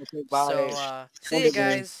 illegals. Okay, So bye. see you Wonderful.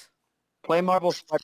 guys. Play Marvel Spider.